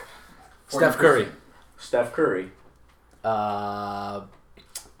fuck. Steph Curry. Steph Curry. Kyle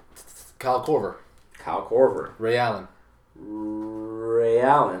Korver. Kyle Korver. Ray Allen. Ray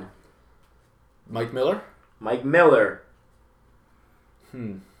Allen. Mike Miller. Mike Miller.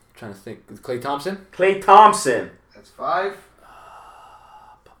 Trying to think. Klay Thompson. Klay Thompson. That's 5.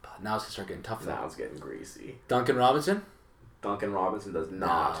 Now it's gonna start getting tough. Now it's getting greasy. Duncan Robinson. Duncan Robinson does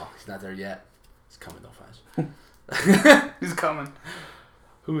not. No, he's not there yet. He's coming though, fast. He's coming.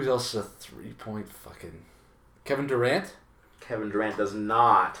 Who's else a 3-point fucking? Kevin Durant. Kevin Durant does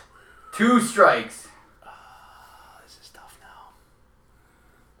not. 2 strikes. This is tough now.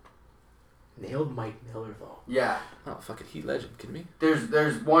 Nailed Mike Miller though. Yeah. Oh, fucking Heat legend. Kidding me?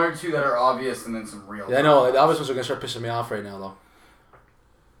 There's one or two that are obvious and then some real. Yeah, I know. The obvious ones are gonna start pissing me off right now though.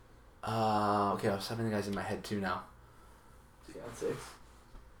 Okay, I was having the guys in my head too now. You got 6.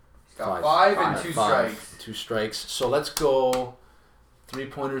 He's got five and two strikes. 2 strikes. So let's go.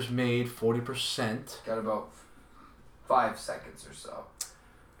 3-pointers made, 40%. Got about 5 seconds or so.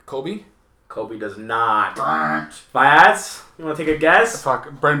 Kobe? Kobe does not. Burnt. Fiats, you want to take a guess? Fuck,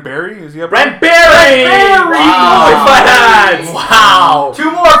 Brent Barry? Is he up? Brent Barry! Wow. Fiats! Wow!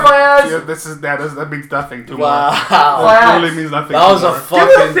 2 more fires. Yeah, that means nothing. Two Wow. more. Fiats. That literally means nothing. That was a Give fucking...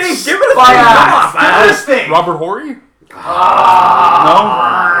 it a think. Give it a Fiats. think. Give it a thing. Robert Horry? No?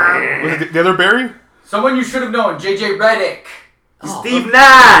 Was it the other Barry? Someone you should have known. JJ Redick. Steve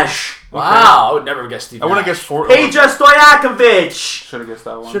Nash. Wow, I would never guess Steve I would have Nash. guessed 4. Peja Stojakovic. Should have guessed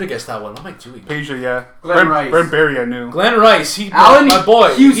that one. Should have guessed that one. What am I doing? Peja, yeah. Glenn Rice. Brent Barry, I knew. Glenn Rice. He, Allen my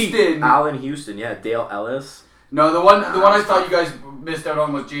boy. Houston. Allen Houston, yeah. Dale Ellis. No, the one I thought you guys missed out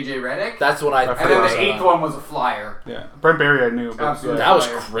on was JJ Redick. That's what I... And and then was, the 8th one was a flyer. Yeah. Brent Barry, I knew. But Absolutely. That was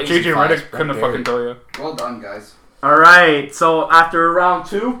Flyer. crazy. JJ fast. Redick couldn't have fucking tell you. Well done, guys. All right. So after round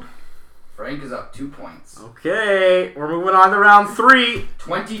 2, Frank is up 2 points. okay, we're moving on to round 3.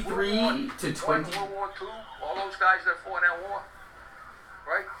 23 to 20. World War II, all those guys that fought in that war,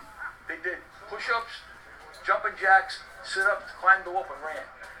 right? They did push-ups, jumping jacks, sit-ups, climbed the wall and ran.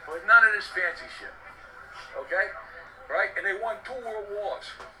 But none of this fancy shit. Okay? Right? And they won 2 world wars.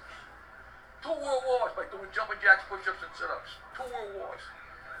 2 world wars by doing jumping jacks, push-ups, and sit-ups. 2 world wars.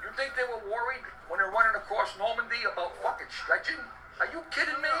 You think they were worried when they're running across Normandy about fucking stretching? Are you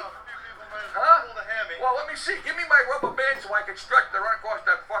kidding me? Huh? Well, let me see. Give me my rubber band so I can stretch to run across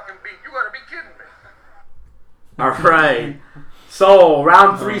that fucking beach. You gotta be kidding me. All right. So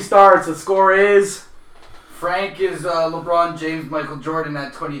round 3 starts. The score is Frank is LeBron James, Michael Jordan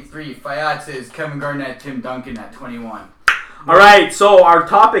at 23. Fiats is Kevin Garnett, Tim Duncan at 21. all right. So our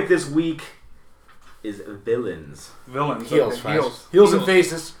topic this week is villains. Villains. Heels, okay. fast. Heels and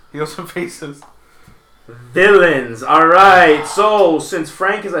faces. Heels and faces. Villains. All right. So since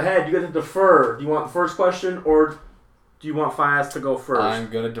Frank is ahead, you get to defer. Do you want the first question or do you want Fias to go first? I'm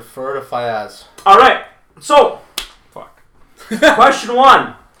going to defer to Fayaz. All right. So Fuck. question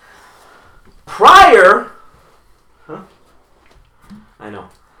 1. Prior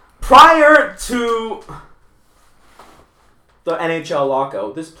to the NHL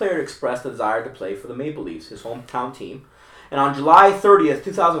lockout, this player expressed a desire to play for the Maple Leafs, his hometown team. And on July 30th,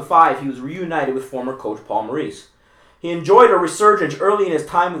 2005, he was reunited with former coach Paul Maurice. He enjoyed a resurgence early in his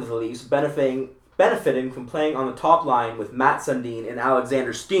time with the Leafs, benefiting from playing on the top line with Matt Sundin and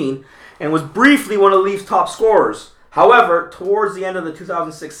Alexander Steen, and was briefly one of the Leafs' top scorers. However, towards the end of the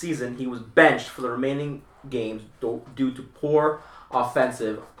 2006 season, he was benched for the remaining games due to poor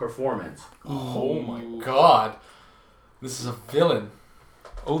offensive performance. Oh my god. This is a villain.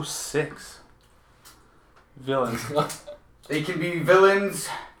 06. Villain. They can be villains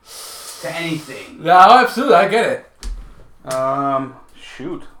to anything. No, absolutely. I get it.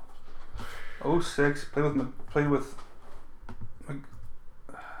 Shoot. 06. Played with.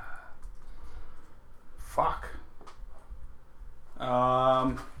 Fuck.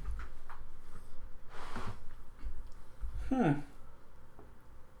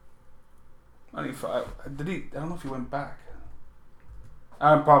 Did he? I don't know if he went back.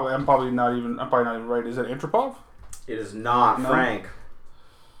 I'm probably not even right. Is it Antropov? It is not, No. Frank.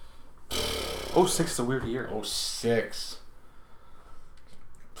 06 is a weird year. 06.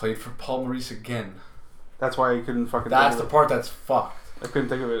 Played for Paul Maurice again. That's why I couldn't fucking. That's think the of part that's fucked. it. I couldn't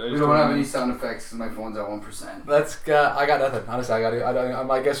think of it. I We just don't couldn't- have any sound effects because my phone's at 1%. I got nothing. Honestly,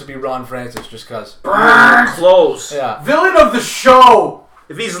 my guess would be Ron Francis just cause. Close. Yeah. Villain of the show!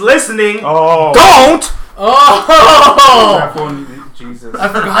 If he's listening, Oh. don't! Oh! That one, Jesus. I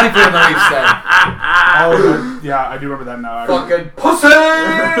forgot he played in the Leafs then. Oh, yeah, I do remember that now. Actually. Fucking pussy!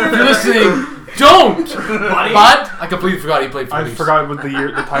 If you're listening, don't! But I completely forgot he played for the I Leafs. forgot what the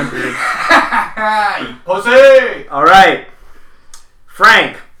time period. You pussy! All right.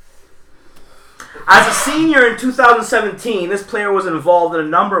 Frank. As a senior in 2017, this player was involved in a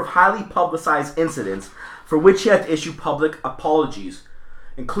number of highly publicized incidents for which he had to issue public apologies,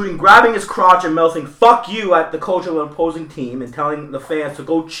 including grabbing his crotch and mouthing "fuck you" at the coach of an opposing team and telling the fans to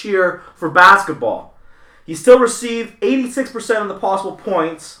go cheer for basketball. He still received 86% of the possible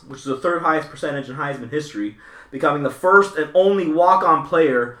points, which is the third highest percentage in Heisman history, becoming the first and only walk-on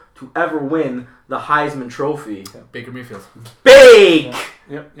player to ever win the Heisman Trophy. Baker Mayfield. Big!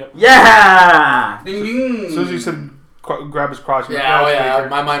 Yep. Yeah! Ding ding! As soon as you said grab his crotch, I'm like, Yeah, that's Baker.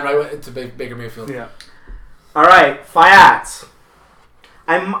 my mind right went to Baker Mayfield. Yeah. All right, Fiats.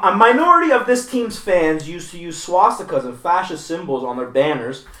 A minority of this team's fans used to use swastikas and fascist symbols on their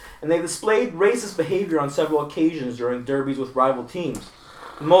banners, and they displayed racist behavior on several occasions during derbies with rival teams.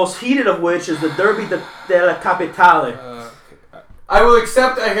 The most heated of which is the Derby della Capitale. I will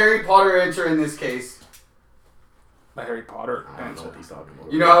accept a Harry Potter answer in this case. A Harry Potter I don't know answer. what he's talking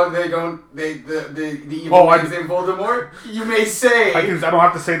about. You know how the evil is in Voldemort? You may say. I don't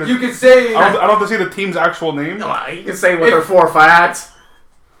have to say the. You can say. I don't have to say the team's actual name. You can say with her 4 facts.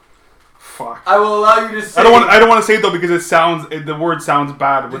 Fuck. I will allow you to say. I don't want to say it though because the word sounds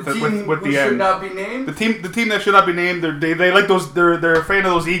bad with the team with who the should end. not be named. The team that should not be named. They like those. They're a fan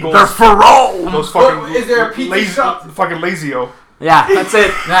of those Eagles. They're Ferrol! Those fucking. Is there a pizza shop? Fucking Lazio. Yeah, that's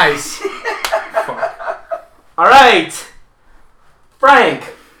it. Nice. Fuck. Alright.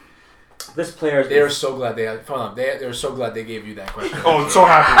 Frank. This player's... They were so glad they were so glad they gave you that question. Oh, so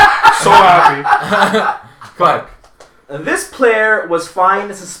happy. So happy. Go ahead. This player was fined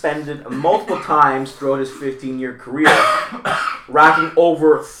and suspended multiple times throughout his 15-year career, racking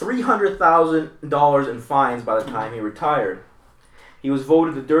over $300,000 in fines by the time he retired. He was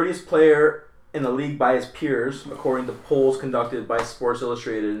voted the dirtiest player in the league by his peers, according to polls conducted by Sports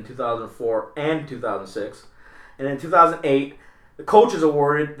Illustrated in 2004 and 2006. And in 2008, the coaches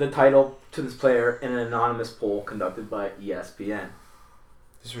awarded the title to this player in an anonymous poll conducted by ESPN.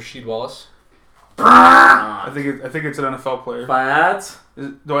 This is Rasheed Wallace. I think it's an NFL player. Facts.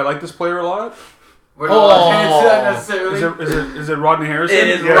 Do I like this player a lot? We're not answer that necessarily. Is it Rodney Harrison? It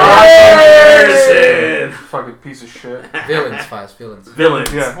is Yeah. Rodney Harrison. Fucking piece of shit. Villains, villains.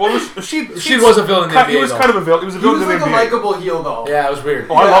 Villains. Yeah. Well, Rasheed was a villain in the He NBA, was though. kind of a villain. He was a He villain was in like the a NBA. likable heel, though. Yeah, it was weird.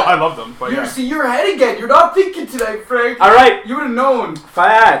 Oh, I loved him. But yeah. See, you're ahead again. You're not thinking tonight, Frank. All right. You would have known.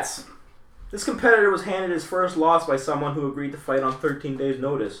 Facts. This competitor was handed his first loss by someone who agreed to fight on 13 days'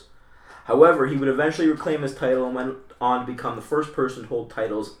 notice. However, he would eventually reclaim his title and went on to become the first person to hold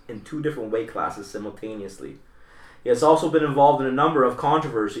titles in 2 different weight classes simultaneously. He has also been involved in a number of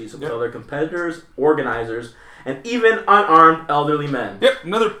controversies with other competitors, organizers, and even unarmed elderly men. Yep,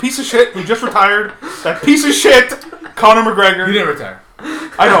 another piece of shit who just retired. That piece of shit, Conor McGregor. He didn't retire.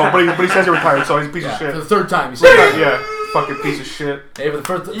 I know, but he says he retired, so he's a piece of For shit. the third time, he said. Yeah, fucking piece of shit. Hey, for the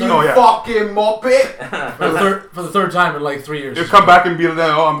first, You Oh, yeah. fucking muppet. for the third time in like 3 years. He'll come back and be like,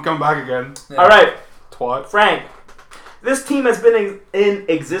 oh, I'm coming back again. Yeah. All right, Twat. Frank. This team has been in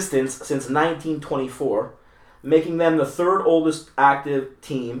existence since 1924, making them the 3rd oldest active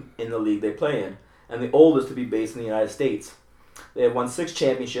team in the league they play in, and the oldest to be based in the United States. They have won 6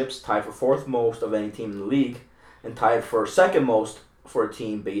 championships, tied for 4th most of any team in the league, and tied for 2nd most for a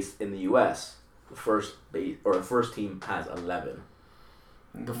team based in the U.S. The first team has 11.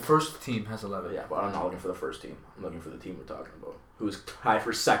 The first team has 11. Yeah, but I'm not looking for the first team. I'm looking for the team we're talking about, who's tied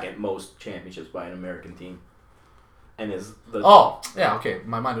for 2nd most championships by an American team, and is the Oh, yeah, okay.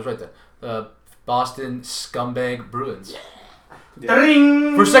 My mind was right there. The Boston Scumbag Bruins.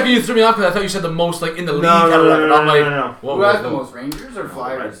 Ding. For a second, you threw me off because I thought you said the most like in the league. No, had no, 11. no, I'm like, no, no. whoa, Who whoa, has the whoa. most, Rangers or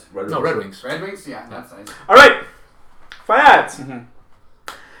Flyers? No, Red Wings. Red Wings? Yeah, that's nice. All right, Fiats. Mm-hmm.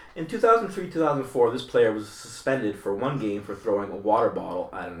 In 2003-2004, this player was suspended for 1 game for throwing a water bottle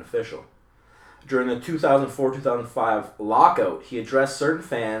at an official. During the 2004-2005 lockout, he addressed certain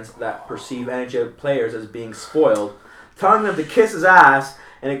fans that perceive NHL players as being spoiled, telling them to kiss his ass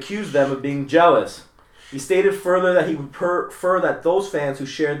and accused them of being jealous. He stated further that he would prefer that those fans who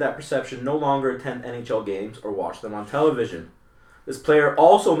shared that perception no longer attend NHL games or watch them on television. This player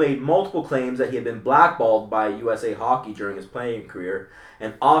also made multiple claims that he had been blackballed by USA Hockey during his playing career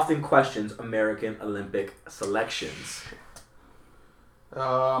and often questions American Olympic selections.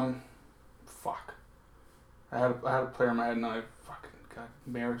 Fuck. I had a player in my head now.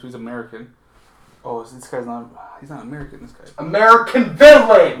 He's American. Oh, this guy's not. He's not American. This guy. American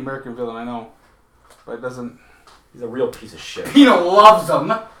villain. American villain. I know, but it doesn't. He's a real piece of shit. Pino loves them.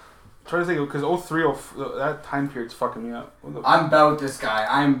 I'm trying to think because 03, that time period's fucking me up. I'm bout this guy.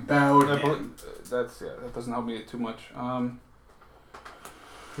 I'm bout him. That doesn't help me too much.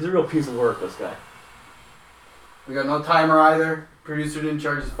 He's a real piece of work, this guy. We got no timer either. Producer didn't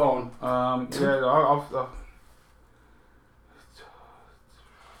charge his phone. Yeah, I'll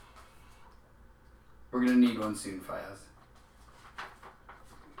We're gonna need one soon, Fayaz.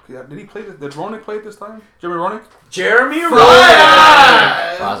 yeah, did he play? Did Roenick play this time? Jeremy Roenick? Jeremy Fayaz!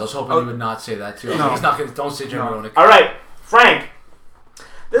 Roenick! Wow, I was hoping you would not say that too. No. He's not gonna. Don't say Jeremy Roenick. All right, Frank.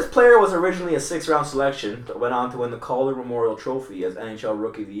 This player was originally a 6th-round selection, but went on to win the Calder Memorial Trophy as NHL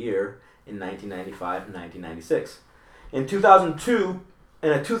Rookie of the Year in 1995 and 1996. In a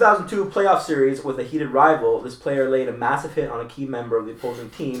 2002 playoff series with a heated rival, this player laid a massive hit on a key member of the opposing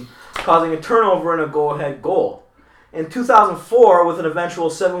team, causing a turnover and a go-ahead goal. In 2004, with an eventual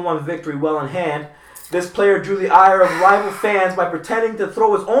 7-1 victory well in hand, this player drew the ire of rival fans by pretending to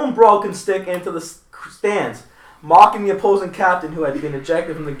throw his own broken stick into the stands, mocking the opposing captain who had been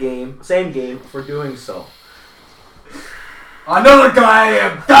ejected from the same game, for doing so. Another guy I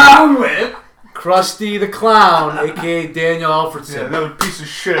am down with. Krusty the Clown, a.k.a. Daniel Alfredson. Yeah, another piece of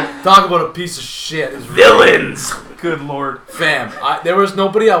shit. Talk about a piece of shit. Villains! Good lord. Fam, there was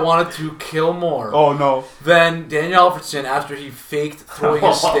nobody I wanted to kill more Oh no. than Daniel Alfredson after he faked throwing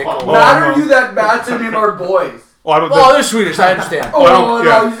his stick away. Matter you that Mats and him are boys. Oh, I don't. Oh, they're Swedish, I understand. I don't-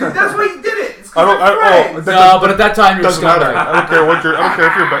 no, yeah. that's why he did it. It's 'cause I don't. they're friends. No, but at that time you're a doesn't matter. scumbag. I don't care what you're. I don't care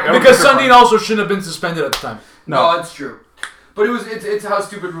if you're. I don't Because care if Sundin you're- also shouldn't have been suspended at the time. No, it's true. But it's how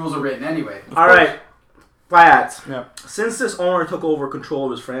stupid rules are written anyway. All right, Fiats. Yeah. Since this owner took over control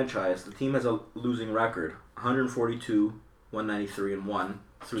of his franchise, the team has a losing record: 142, 193, and 1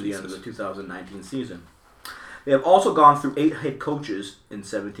 through the end of the 2019 season. They have also gone through 8 head coaches in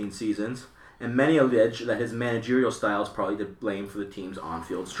 17 seasons, and many allege that his managerial style is probably to blame for the team's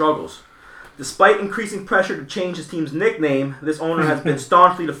on-field struggles. Despite increasing pressure to change his team's nickname, this owner has been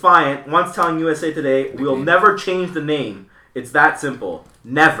staunchly defiant, once telling USA Today, "We'll never change the name. It's that simple.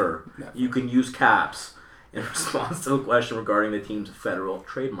 Never. You can use caps." In response to the question regarding the team's federal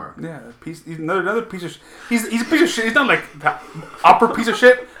trademark. Yeah, he's another piece of. He's a piece of shit. He's not like upper piece of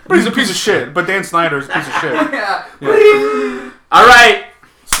shit, but he's a piece of shit. But Dan Snyder's a piece of shit. Yeah. All right,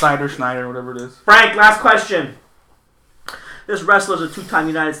 Schneider, whatever it is. Frank. Last question. This wrestler is a 2-time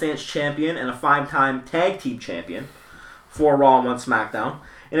United States champion and a 5-time tag team champion, 4 Raw and 1 SmackDown.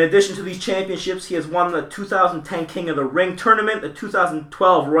 In addition to these championships, he has won the 2010 King of the Ring tournament, the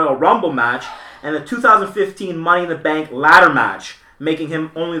 2012 Royal Rumble match, and the 2015 Money in the Bank ladder match, making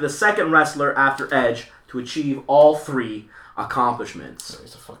him only the second wrestler after Edge to achieve all 3 accomplishments.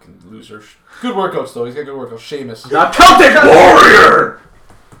 He's a fucking loser. Good workouts, though. He's got good workouts. Sheamus. The Celtic Warrior!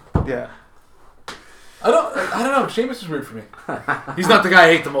 Yeah. I don't know. Sheamus is weird for me. He's not the guy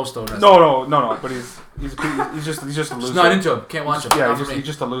I hate the most, though. No. But he's just a loser. Just not into him. Can't watch him. Yeah, Not for me. he's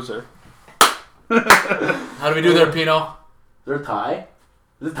just a loser. How do we do there, Pino? Is there a tie?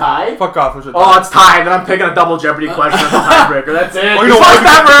 Is it tied? Fuck off. There's a Oh, it's tied. Then I'm picking a double Jeopardy question as a tiebreaker. That's it. Oh, you know First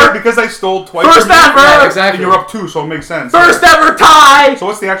why? ever! Because I stole twice. First from you. ever! Yeah, And exactly. you're up 2, so it makes sense. First ever tie! So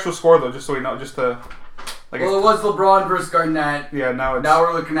what's the actual score though? Just so we know, just to like. Well, it was LeBron versus Garnett. Yeah, now it's. Now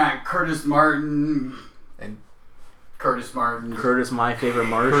we're looking at Curtis Martin. And Curtis Martin. Curtis, my favorite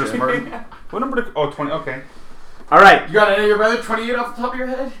Curtis Martian. Martin. What number? 20. Okay. All right. You got any of your brother 28 off the top of your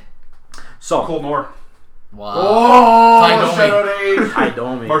head? So, Colt Moore. wow. Oh, Ty Domi. shout out age. I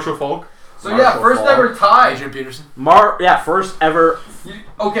don't mean. Marshall Falk. So yeah, Marshall first Falk. ever tie. Adrian Peterson. First ever.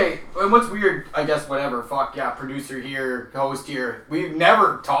 Okay, and what's weird, I guess, whatever, fuck yeah, producer here, host here, we've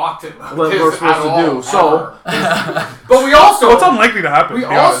never talked about What this we're supposed at to all, do, so- ever. But we also, So it's unlikely to happen. we to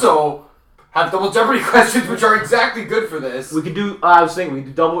be honest. also have double Jeopardy questions, which are exactly good for this. We could do. I was thinking we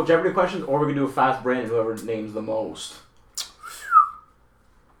could do double Jeopardy questions, or we could do a fast brain. Whoever names the most.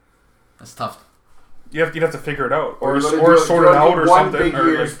 That's tough. You'd have to figure it out, or you wanna or do- sort you it wanna out, do or one something, big or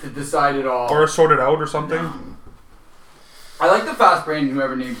years like, to decide it all. or sort it out, or something. I like the fast brain,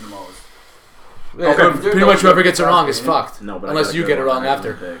 whoever names the most. Yeah, Okay, pretty much whoever gets it wrong is fucked. No, but I unless gotta you get it wrong one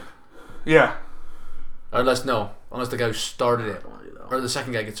after. pick. Yeah, Or unless the guy who started it, I don't wanna do that or one. the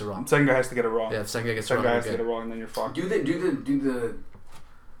second guy gets it wrong. second guy has to get it wrong. Yeah, the second guy gets it Second wrong. guy has to okay. get it wrong, and then you're fucked. Do the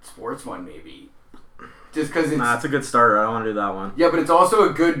sports one maybe, just because it's Nah, it's a good starter. I don't want to do that one. yeah, but it's also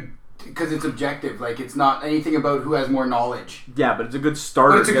a good because it's objective. Like it's not anything about who has more knowledge. Yeah, but it's a good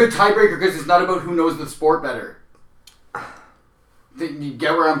starter. But it's a good tiebreaker because it's not about who knows the sport better. You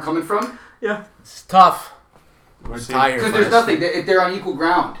get where I'm coming from? Yeah. It's tough. We're See. tired. Because there's nothing. They're on equal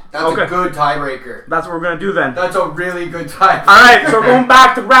ground. That's Okay. a good tiebreaker. That's what we're gonna do then. That's a really good tiebreaker. All right, so we're going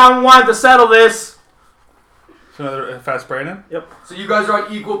back to round 1 to settle this. So another fast Brandon. So you guys are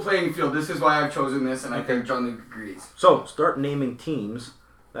on equal playing field. This is why I've chosen this, and I think John Luke agrees. So start naming teams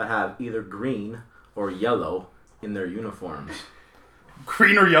that have either green or yellow in their uniforms.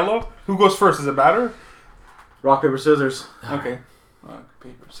 Green or yellow? Who goes first? Is it batter? Rock paper scissors. Okay.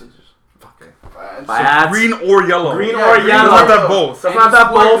 Paper scissors. Okay. Fiats. Green or yellow. Green Yeah, or green yellow. Does not have both. Does not have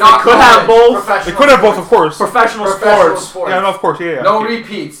Sport, both. not It could have college. both. They could have both, of course. Professional Professional sports. Yeah, no, of course. Yeah. No Okay.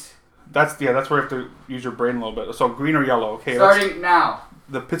 repeats. That's where you have to use your brain a little bit. So green or yellow. Okay. Let's- Starting now.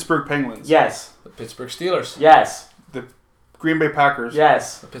 the Pittsburgh Penguins. Yes. The Pittsburgh Steelers. Yes. The Green Bay Packers.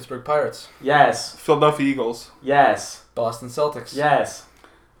 Yes. The Pittsburgh Pirates. Yes. Philadelphia Eagles. Yes. Boston Celtics. Yes.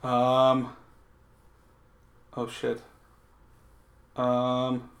 Oh shit.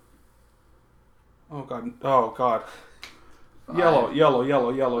 Oh god. Oh god. Yellow.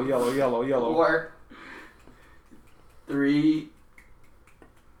 Or 3,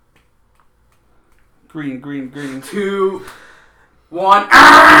 Green. 2, 1. The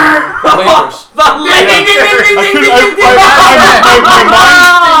Lakers.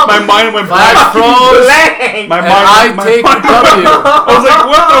 My mind went Flag blank. throws. My And mind. I my take mind- the W. I was like,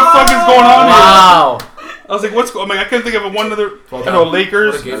 what the fuck is going on here? Wow. I was like, what's going? I can't think of one other. Well I know done.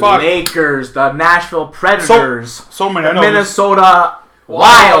 Lakers. What a game. Fuck. Lakers, the Nashville Predators, So many. I the know. Minnesota I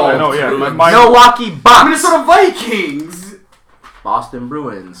Wild, know. Yeah. My Bruins. mind. Milwaukee Bucks, Minnesota Vikings. Boston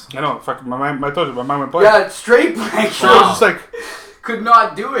Bruins. I know. Fuck. My mind. I told you. My mind went blank. Yeah, straight blank. So I was just like, Could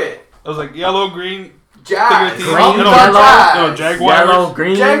not do it. I was like, yellow, green. Jazz. Green, Green, yellow, yellow, No, Jaguars. Yellow,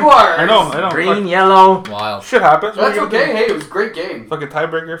 green, Jaguars. I know. green, yellow. Wild. Shit happens. What That's are you gonna okay. Hey, it was a great game. do? Fucking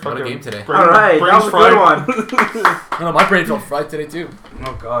tiebreaker. What a Fucking game today. brain- All right, that brains was a fried. good one. I know, my brain felt fried today too.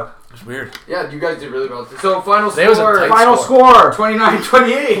 Oh god. It was weird. Yeah, you guys did really well. So final Today was a score: tight Final score. score: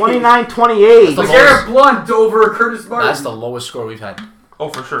 29-28. 29-28. The LeGarrette Blunt over Curtis Martin. That's the lowest score we've had Oh,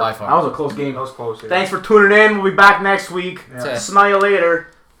 for sure. by That far. was a close game. That was close. Yeah. Thanks for tuning in. We'll be back next week. That's it. Smile you later.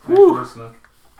 Thanks for listening.